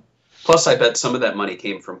plus, I bet some of that money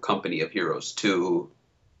came from Company of Heroes 2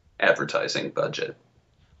 advertising budget.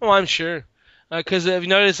 Oh, I'm sure. Because if you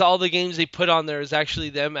notice, all the games they put on there is actually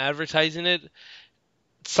them advertising it.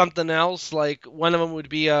 Something else, like one of them would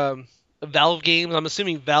be Valve games. I'm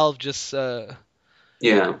assuming Valve just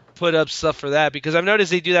Yeah. put up stuff for that because I've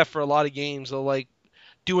noticed they do that for a lot of games. They'll like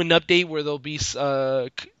do an update where there'll be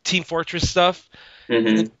Team Fortress stuff, and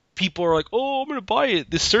Hmm. then people are like, "Oh, I'm gonna buy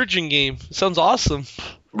it. This Surgeon game it sounds awesome,"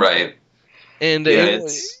 Right. and Yeah.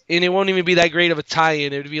 it won't even be that great of a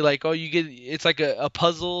tie-in. It would be like, "Oh, you get it's like a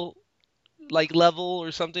puzzle like level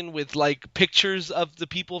or something with like pictures of the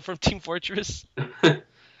people from Team Fortress."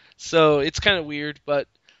 So it's kind of weird, but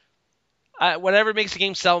whatever makes the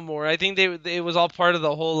game sell more. I think it was all part of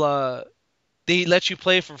the whole. They let you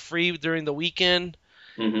play for free during the weekend,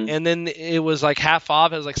 Hmm. and then it was like half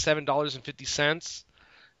off. It was like $7.50,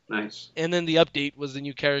 Nice. and then the update was the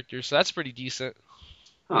new character. So that's pretty decent.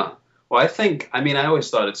 Huh. Well, I mean, I always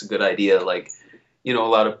thought it's a good idea. Like, a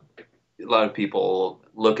lot of people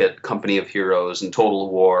look at Company of Heroes and Total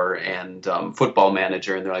War and Football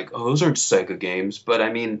Manager, and they're like, "Oh, those aren't Sega games." But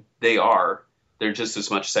I mean, they are. They're just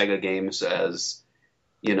as much Sega games as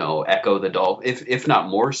Echo the Dolphin, if not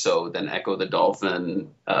more so than Echo the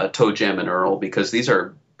Dolphin, Toe Jam and Earl, because these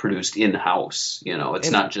are produced in house. It's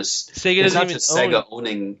And not just Sega it's doesn't not even just own. Sega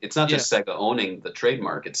owning. It's not Yeah, just Sega owning the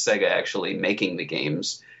trademark. It's Sega actually making the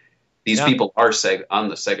games. These yeah, people are Sega on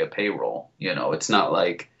the Sega payroll. It's not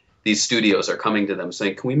like these studios are coming to them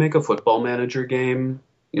saying, "Can we make a Football Manager game?"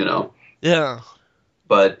 yeah.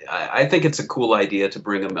 But I think it's a cool idea to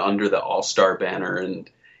bring them under the All Star banner, and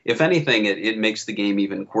if anything, it makes the game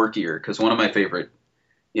even quirkier. Because one of my favorite,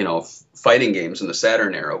 fighting games in the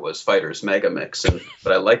Saturn era was Fighters Megamix, and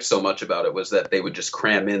what I liked so much about it was that they would just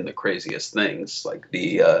cram in the craziest things, like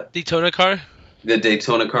Daytona car. the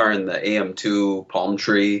Daytona car and the AM2 Palm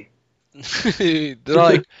Tree. They're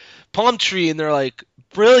like palm tree, and they're like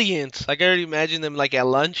brilliant. Like I already imagine them like at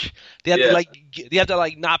lunch. Yeah, They have to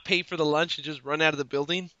like not pay for the lunch and just run out of the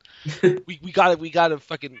building. We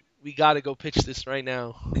gotta go pitch this right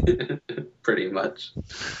now. pretty much.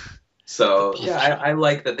 So yeah, I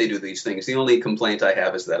like that they do these things. The only complaint I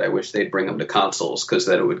have is that I wish they'd bring them to consoles because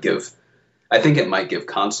then it would I think it might give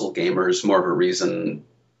console gamers more of a reason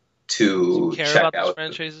to Care check about those out.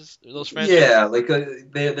 franchises? Those franchises? Yeah, like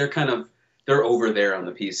they're over there on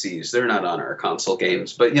the PCs. They're not on our console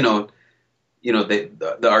games. But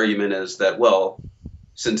the argument is that, well,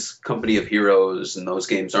 since Company of Heroes and those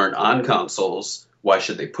games aren't on consoles, why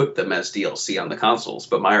should they put them as DLC on the consoles?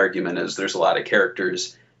 But my argument is there's a lot of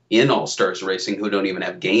characters in All Stars Racing who don't even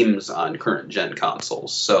have games on current gen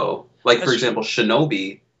consoles. So, like for That's example,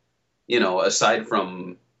 Shinobi, aside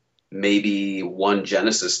from maybe one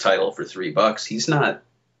Genesis title for $3, he's not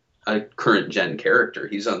a current gen character.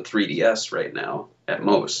 He's on 3DS right now at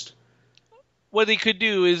most. What they could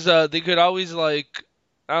do is they could always like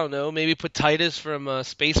I don't know, maybe put Titus from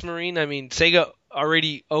Space Marine. I mean, Sega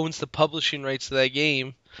already owns the publishing rights to that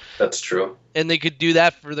game, That's true. and they could do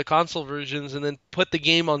that for the console versions, and then put the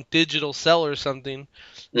game on digital sell or something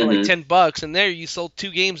for like Hmm. $10, and there you sold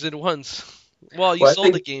 2 games at once. Well, you Well,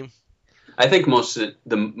 sold the game. I think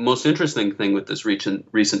the most interesting thing with this recent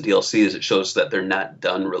DLC is it shows that they're not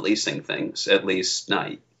done releasing things. At least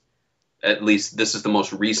not. At least this is the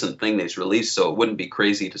most recent thing they've released, so it wouldn't be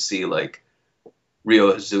crazy to see like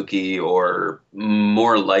Ryo Hazuki or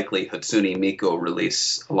more likely Hatsune Miku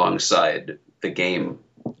release alongside the game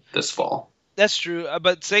this fall. That's true,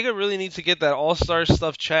 but Sega really needs to get that All Star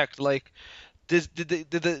stuff checked. Like Did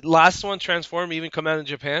the last one, Transform, even come out in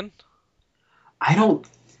Japan? I don't.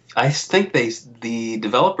 I think the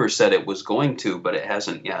developer said it was going to, but it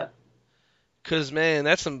hasn't yet. Cause man,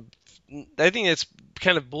 that's some. I think that's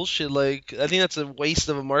kind of bullshit. Like, I think that's a waste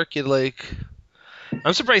of a market. Like,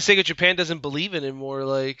 I'm surprised Sega Japan doesn't believe it anymore.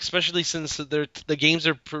 Like, especially since the games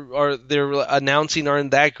they're announcing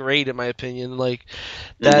aren't that great, in my opinion. Like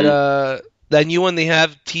that Hmm. that new one they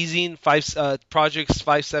have teasing Projects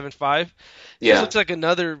 575. Just Yeah. looks like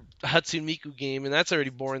another Hatsune Miku game, and that's already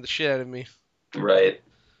boring the shit out of me. Right.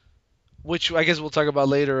 Which I guess we'll talk about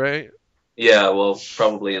later, right? Yeah. Well,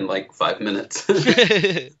 probably in like 5 minutes.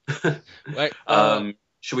 Right.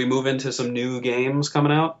 Should we move into some new games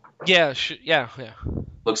coming out? Yeah, yeah.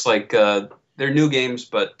 Looks like they're new games,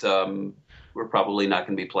 but we're probably not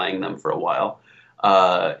going to be playing them for a while,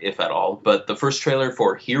 if at all. But the first trailer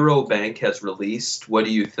for Hero Bank has released. What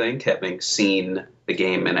do you think, having seen the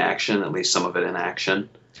game in action, at least some of it in action?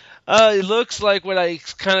 It looks like what I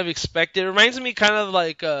kind of expected. It reminds me kind of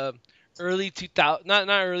like early 2000, not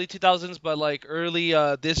early 2000s, but like early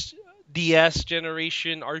this DS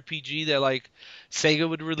generation RPG that like Sega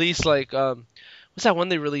would release. Like what's that one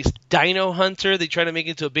they released? Dino Hunter. They tried to make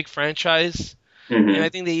it into a big franchise, and I Hmm.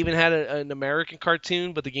 think they even had an American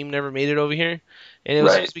cartoon, but the game never made it over here. And it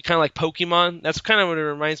was supposed Right. to be kind of like Pokemon. That's kind of what it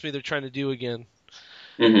reminds me they're trying to do again.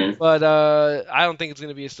 Hmm. But I don't think it's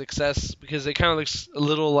going to be a success because it kind of looks a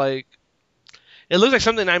little like it looks like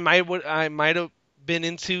something I might have been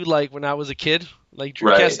into like when I was a kid, like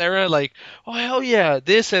Dreamcast Right. era. Like, oh hell yeah,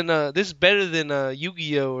 this and this is better than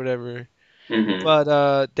Yu-Gi-Oh or whatever. Hmm.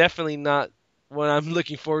 But definitely not what I'm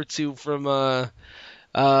looking forward to from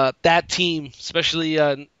that team, especially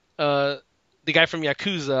the guy from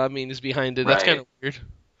Yakuza. I mean, is behind it. That's kind Right. of weird.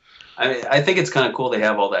 I think it's kind of cool they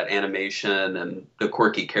have all that animation and the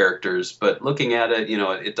quirky characters, but looking at it,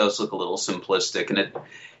 it does look a little simplistic, and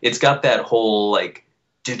it's got that whole like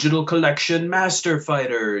digital collection master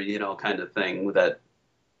fighter, kind of thing that It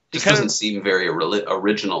just kind doesn't of seem very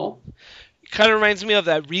original. reminds me of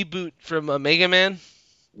that reboot from Mega Man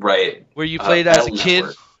Right. where you played as a Battle kid.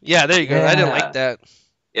 Network. Yeah, there you go. I didn't like Yeah. that.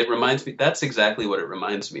 It reminds me, that's exactly what it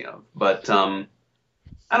reminds me of. But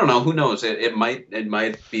I don't know. Who knows? It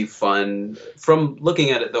might be fun. From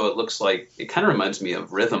looking at it, though, it looks like it kind of reminds me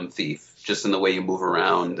of Rhythm Thief, just in the way you move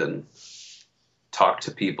around and talk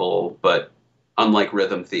to people. But unlike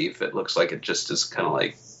Rhythm Thief, it looks like it just is kind of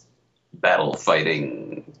like battle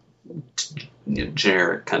fighting,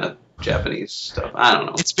 generic kind of Japanese stuff. I don't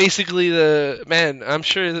know. It's basically the man. I'm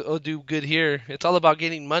sure it'll do good here. It's all about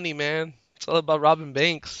getting money, man. It's all about robbing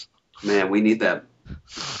banks. Man, we need that.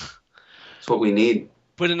 It's what we need.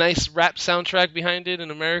 Put a nice rap soundtrack behind it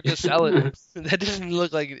in America. Sell it. That doesn't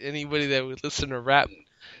look like anybody that would listen to rap.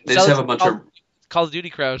 They just Sell it have to a the bunch of Call of Duty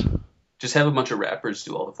crowd. rappers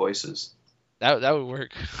do all the voices. That would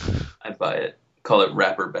work. I'd buy it. Call it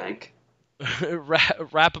Rapper Bank.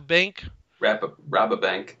 Rap a bank. Rob a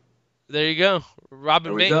bank. There you go. There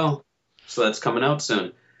Robbing we bank. go. So that's coming out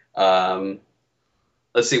soon. Um,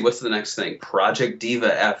 let's see, what's the next thing? Project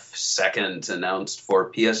Diva F second announced for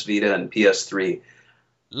PS Vita and PS3.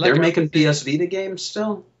 Like They're making PS Vita games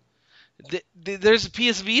still? there's a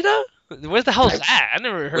PS Vita. Where the hell's I- that? I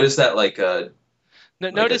never What heard. is that like?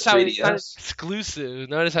 Notice a how it's not 3DS? exclusive.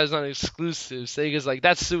 Notice how it's not exclusive. Sega's like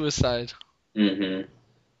that's suicide. Mm-hmm.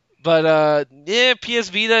 But yeah, PS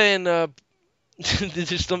Vita and they're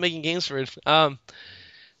still making games for it.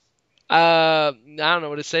 I don't know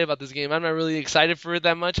what to say about this game. I'm not really excited for it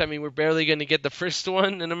that much. I mean, we're barely going to get the first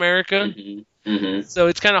one in America, Mm-hmm. Mm-hmm. so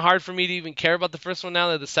it's kind of hard for me to even care about the first one now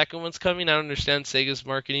that the second one's coming. I don't understand Sega's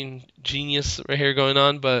marketing genius right here going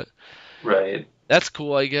on, but Right. that's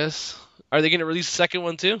cool, I guess. Are they going to release the second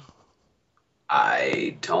one too?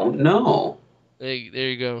 I don't know. There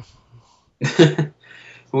you go.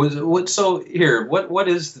 So here, what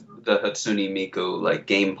is the Hatsune Miku like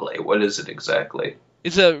gameplay? What is it exactly?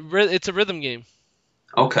 It's a rhythm game.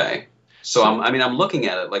 Okay. So I'm looking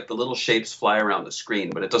at it like the little shapes fly around the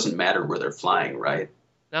screen, but it doesn't matter where they're flying, right?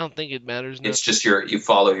 I don't think it matters now. It's just you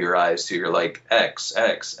follow your eyes, so you're like X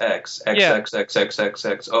X X X Yeah. X X X X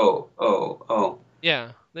X O O O.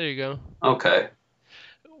 Yeah, there you go. Okay,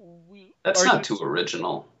 that's Are not you- too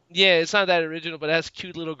original. Yeah, it's not that original, but it has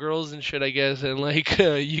cute little girls and shit, I guess, and like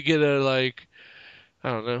you get a like, I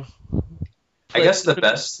don't know. I guess the Play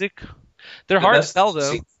best. music. They're the hard to best sell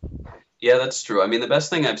though. Yeah, that's true. I mean, the best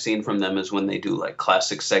thing I've seen from them is when they do like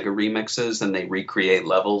classic Sega remixes and they recreate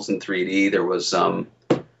levels in 3D. There was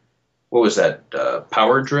what was that?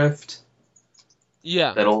 Power Drift.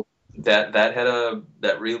 Yeah, That had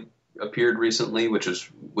appeared recently, which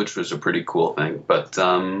was a pretty cool thing. But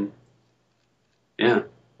Yeah.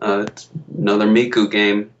 It's another Miku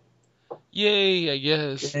game. Yay, I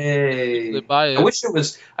guess. They Yay. buy I it. wish it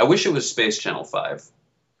was I wish it was Space Channel 5.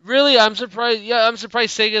 Really, I'm surprised. Yeah, I'm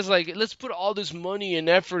surprised Sega's like, let's put all this money and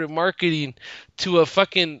effort and marketing to a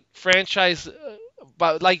fucking franchise.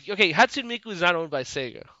 But like, okay, Hatsune Miku is not owned by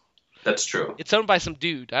Sega. That's true. It's owned by some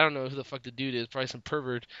dude. I don't know who the fuck the dude is. Probably some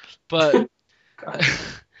pervert. But God,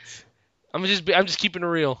 I'm just keeping it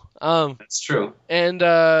real. that's true. And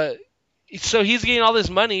so he's getting all this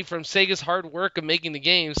money from Sega's hard work of making the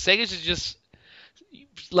games. Sega should just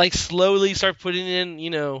like slowly start putting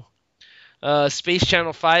in, Space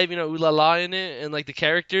Channel 5, Ooh La La in it, and like the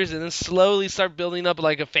characters, and then slowly start building up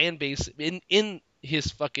like a fan base in his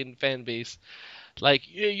fucking fan base. Like,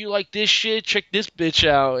 yeah, you like this shit? Check this bitch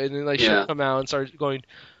out, and then like Yeah. she'll come out and start going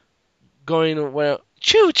well,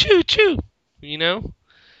 choo choo choo,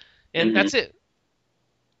 and Mhm. that's it.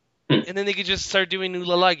 Hmm. And then they could just start doing Ooh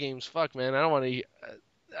La La games. Fuck, man, I don't want to.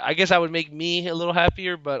 I guess that would make me a little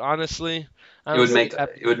happier, but honestly, I It don't would see make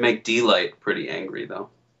happy. it would make D-Light pretty angry though.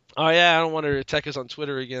 Oh yeah, I don't want her to attack us on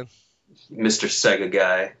Twitter again. Mr. Sega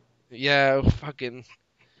guy. Yeah, fucking.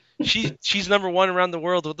 She's number one around the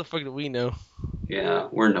world. What the fuck do we know? Yeah,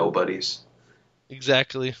 we're nobodies.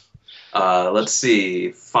 Exactly. Let's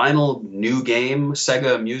see. Final new game.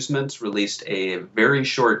 Sega Amusements released a very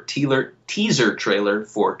short teaser trailer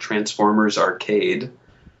for Transformers Arcade.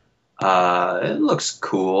 It looks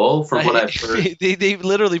cool from what I've heard. they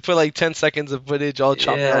literally put like 10 seconds of footage all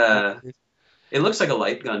chopped Yeah. up. It looks like a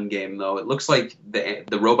light gun game though. It looks like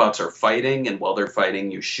the robots are fighting, and while they're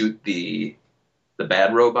fighting, you shoot the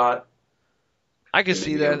bad robot. I could in the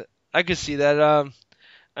see game. that. I could see that.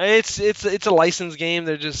 It's a licensed game.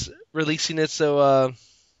 They're just releasing it so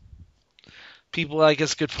people, I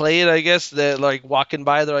guess, could play it. I guess that like walking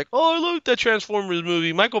by, they're like, "Oh, look, that Transformers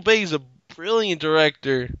movie. Michael Bay's a brilliant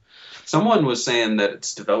director." Someone was saying that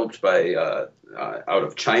it's developed by out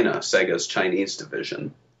of China, Sega's Chinese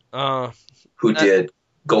division, Uh, who that- did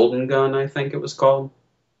Golden Gun, I think it was called,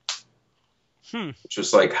 hmm. which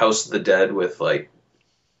was like House of the Dead with like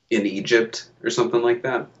in Egypt or something like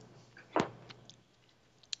that.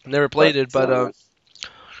 Never played it, but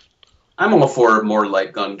I'm all for more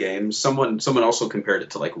light gun games. Someone also compared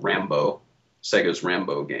it to like Rambo, Sega's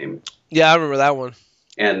Rambo game, yeah, I remember that one.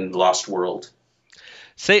 and Lost World.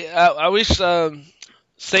 I wish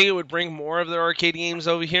Sega would bring more of their arcade games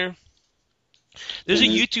over here. There's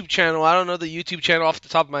Mhm. a YouTube channel. I don't know the YouTube channel off the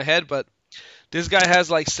top of my head, but this guy has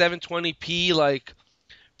like 720p, like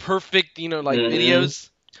perfect, Mhm. videos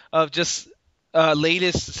of just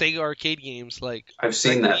latest Sega arcade games. Like, I've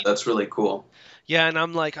seen that. That's really cool. yeah, and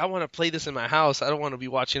I'm like, I want to play this in my house. I don't want to be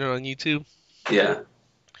watching it on YouTube. Yeah.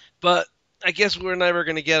 But I guess we're never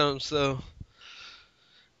gonna get them, so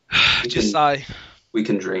We just can- sigh. We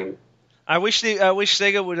can dream. I wish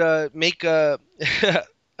Sega would make a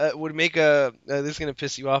this is gonna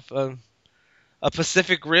piss you off, a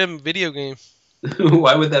Pacific Rim video game.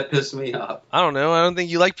 Why would that piss me off? I don't know. I don't think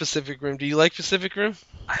you like Pacific Rim. Do you like Pacific Rim?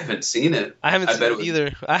 I haven't seen it. I haven't I seen bet it it would-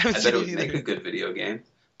 either. I I haven't bet seen it it would make either. a good video game.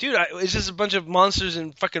 Dude, it's just a bunch of monsters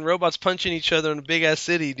and fucking robots punching each other in a big ass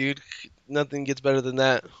city, dude. Nothing gets better than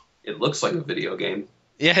that. It looks like a video game.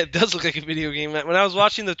 Yeah, it does look like a video game. When I was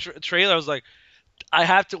watching the trailer, I was like, I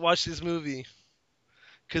have to watch this movie.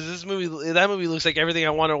 Because that movie looks like everything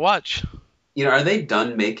I want to watch. You know, are they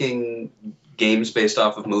done making games based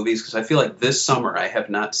off of movies? Because I feel like this summer I have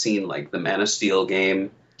not seen like the Man of Steel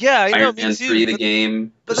game, Yeah, I know, Iron me Man too. 3 the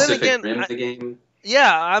game, but then Pacific again, Rim the game.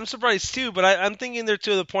 Yeah, I'm surprised too, but I'm thinking they're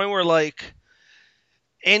to the point where like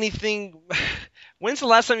anything. When's the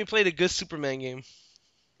last time you played a good Superman game?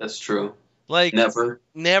 That's true. Like Never.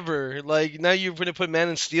 never. Like now you're gonna put Man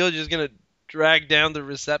of Steel, you're just gonna drag down the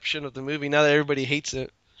reception of the movie. Now that everybody hates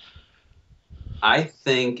it. I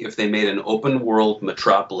think if they made an open world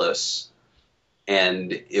Metropolis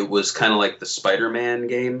and it was kind of like the Spider-Man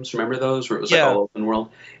games, remember those? Where it was Yeah. like all open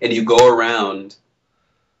world? And you go around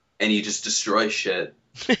and you just destroy shit.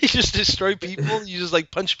 You just destroy people. You just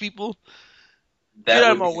like punch people. That Get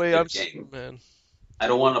out of would my be a way, good I'm game. man. I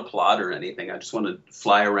don't want to plot or anything. I just want to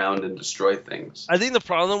fly around and destroy things. I think the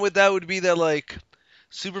problem with that would be that like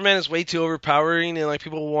Superman is way too overpowering, and like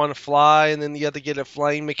people want to fly, and then you have to get a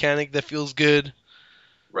flying mechanic that feels good.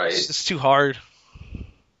 Right. It's just too hard.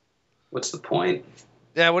 What's the point?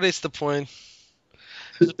 Yeah, what is the point?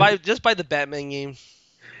 Just buy the Batman game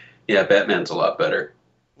Yeah, Batman's a lot better.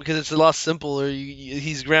 because it's a lot simpler.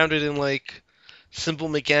 He's grounded in like simple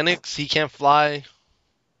mechanics. He can't fly.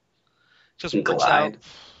 Just He can works glide. out.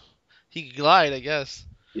 He can glide, I guess.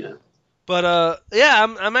 Yeah. But yeah,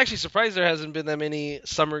 I'm actually surprised there hasn't been that many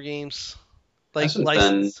summer games like Hasn't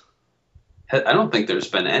licensed. I don't think there's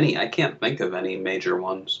been any. I can't think of any major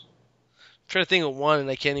ones. I'm trying to think of one, and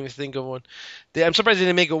I can't even think of one. I'm surprised they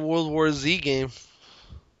didn't make a World War Z game.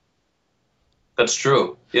 That's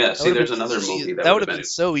true. Yeah. That See, would have there's been another easy. movie that That would would have have been. been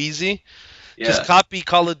so easy. Just Yeah. copy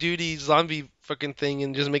Call of Duty zombie fucking thing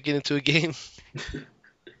and just make it into a game.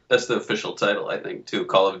 That's the official title, I think, too.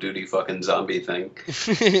 Call of Duty fucking zombie thing.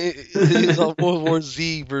 It's a World War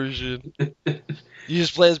Z version. You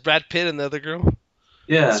just play as Brad Pitt and the other girl.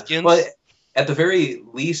 Yeah. Skins. Well, at the very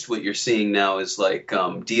least, what you're seeing now is like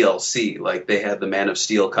DLC. Like they had the Man of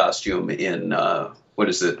Steel costume in what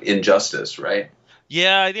is it? Injustice, right?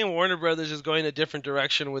 Yeah, I think Warner Brothers is going a different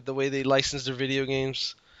direction with the way they license their video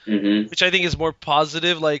games, Mm-hmm. which I think is more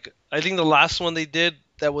positive. Like, I think the last one they did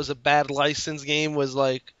that was a bad license game was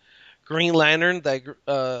like Green Lantern, that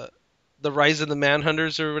the Rise of the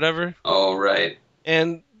Manhunters or whatever, Oh, right.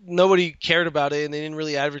 and nobody cared about it and they didn't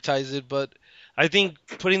really advertise it. But I think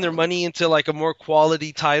putting their money into like a more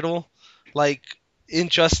quality title, like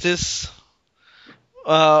Injustice.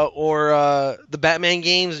 Or the Batman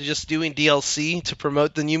games and just doing DLC to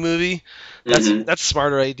promote the new movie. That's Mm-hmm. that's a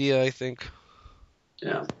smarter idea, I think.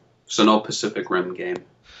 Yeah. So no Pacific Rim game.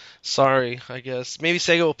 Sorry, I guess. Maybe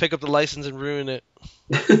Sega will pick up the license and ruin it.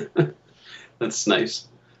 That's nice.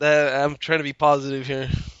 I'm trying to be positive here.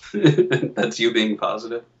 That's you being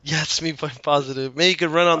positive. Yeah, it's me being positive. Maybe you could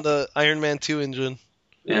run on the Iron Man 2 engine.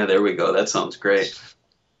 Yeah, there we go. That sounds great.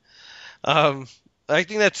 I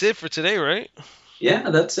think that's it for today, right?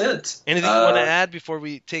 Yeah, that's it. Anything you want to add before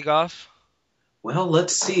we take off? Well,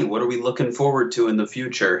 let's see. What are we looking forward to in the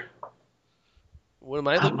future? What am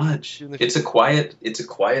I Not looking much. to in the It's a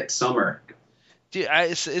quiet summer. Dude,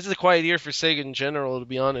 it's a quiet year for Sega in general, to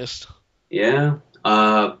be honest. Yeah.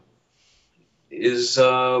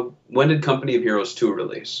 When did Company of Heroes 2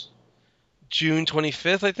 release? June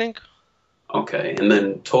 25th, I think. Okay, and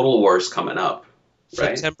then Total War's coming up,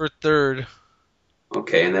 right? September 3rd.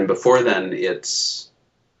 Okay, and then before then it's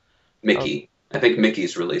Mickey. I think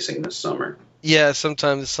Mickey's releasing this summer. Yeah,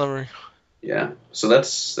 sometime this summer. Yeah. So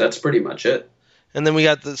that's pretty much it. And then we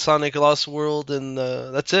got the Sonic Lost World, and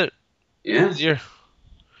that's it. Yeah. This year.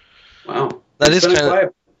 Wow. That It's is been kind of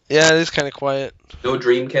quiet. yeah, it is kind of quiet. No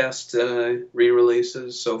Dreamcast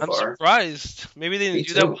re-releases so I'm far. surprised. Maybe they Me didn't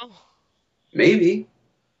do that too. well. Maybe.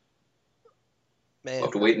 Man, We'll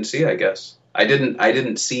have to wait and see, I guess. I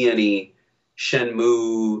didn't see any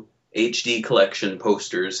Shenmue HD collection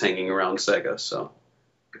posters hanging around Sega, so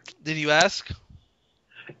did you ask?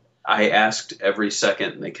 I asked every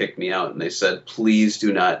second and they kicked me out and they said, "Please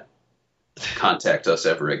do not contact us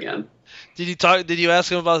ever again." Did you ask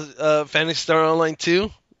them about Phantasy Star Online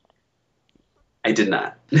 2? I did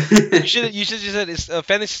not. You should just said is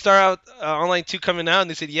Phantasy Star Online 2 coming out, and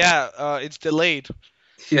they said yeah, it's delayed.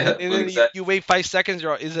 Yeah, And then exactly. you wait 5 seconds.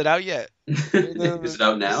 Is it out yet? Is it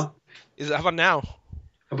out now? How about now?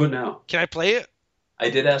 How about now? Can I play it?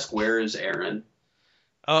 I did ask, where is Aaron?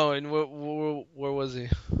 Oh, and where was he?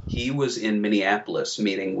 He was in Minneapolis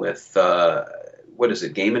meeting with, what is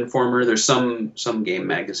it, Game Informer? There's some game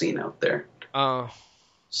magazine out there. Oh,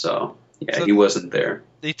 So, yeah, So- he wasn't there.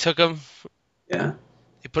 they took him. Yeah.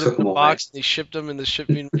 They put Took him in him a away. box. They shipped him in the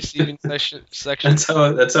shipping receiving section. That's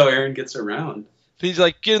how Aaron gets around. He's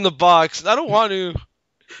like, get in the box. I don't want to.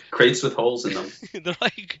 Crates with holes in them.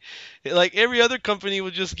 They're like every other company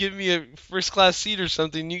would just give me a first class seat or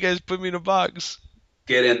something. You guys put me in a box.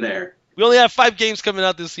 Get in there. We only have 5 games coming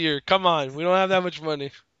out this year. Come on, we don't have that much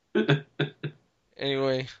money.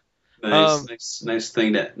 Anyway,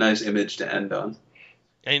 Nice image to end on.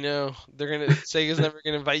 I know Sega's never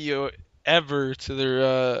gonna invite you ever to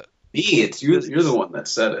their. Me, it's you're the one that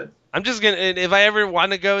said it. I'm just gonna. And if I ever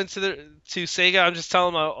want to go to Sega, I'm just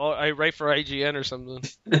telling them I write for IGN or something.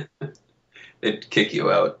 They'd kick you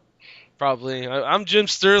out. Probably. I'm Jim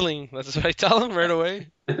Sterling. That's what I tell them right away.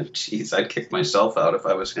 Jeez, I'd kick myself out if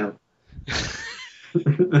I was him.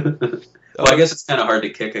 Well, I guess it's kind of hard to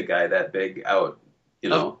kick a guy that big out, you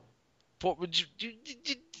know. What would you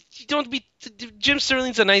don't be? Jim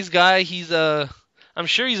Sterling's a nice guy. I'm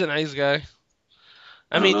sure he's a nice guy.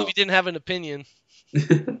 I don't mean, know. if he didn't have an opinion.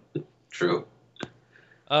 True.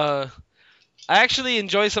 I actually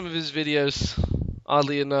enjoy some of his videos,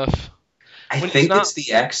 oddly enough. I When think it's not- it's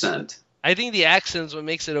the accent. I think the accent's what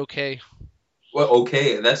makes it okay. Well,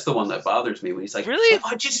 okay, that's the one that bothers me when he's like, Really?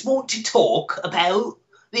 I just want to talk about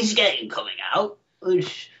this game coming out.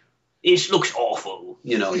 It looks awful.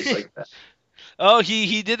 You know, he's like that. Oh,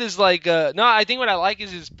 he did his like no, I think what I like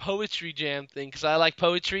is his poetry jam thing because I like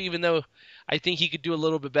poetry even though I think he could do a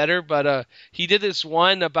little bit better. But he did this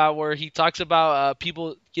one about where he talks about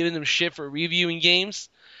people giving him shit for reviewing games,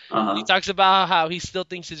 He Uh-huh. talks about how he still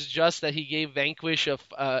thinks it's just that he gave Vanquish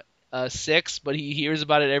a 6, but he hears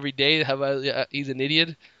about it every day. How he's an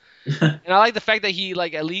idiot. And I like the fact that he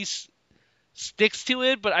like at least sticks to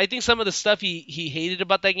it. But I think some of the stuff he hated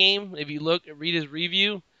about that game, if you read his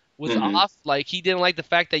review, was Hmm. off. Like he didn't like the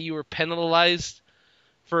fact that you were penalized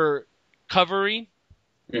for covering,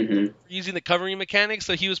 Hmm. using the covering mechanics.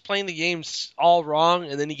 So he was playing the games all wrong,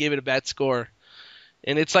 and then he gave it a bad score.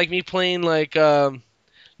 And it's like me playing like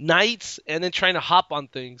knights and then trying to hop on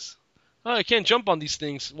things. Oh, I can't jump on these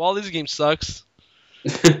things. Well, this game sucks.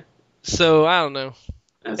 So I don't know.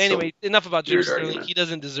 That's a Anyway, enough about Jim weird Sterling. argument. He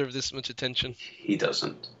doesn't deserve this much attention. He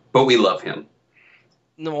doesn't. But we love him.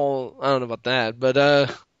 No, I don't know about that, but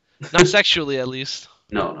not sexually at least.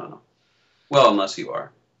 No, no, no. Well, unless you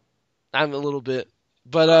are. I'm a little bit,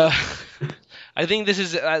 but I think this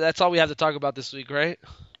is that's all we have to talk about this week, right?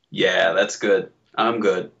 Yeah, that's good. I'm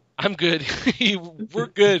good. I'm good. We're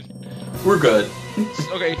good. We're good.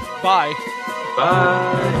 Okay, bye.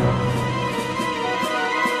 Bye.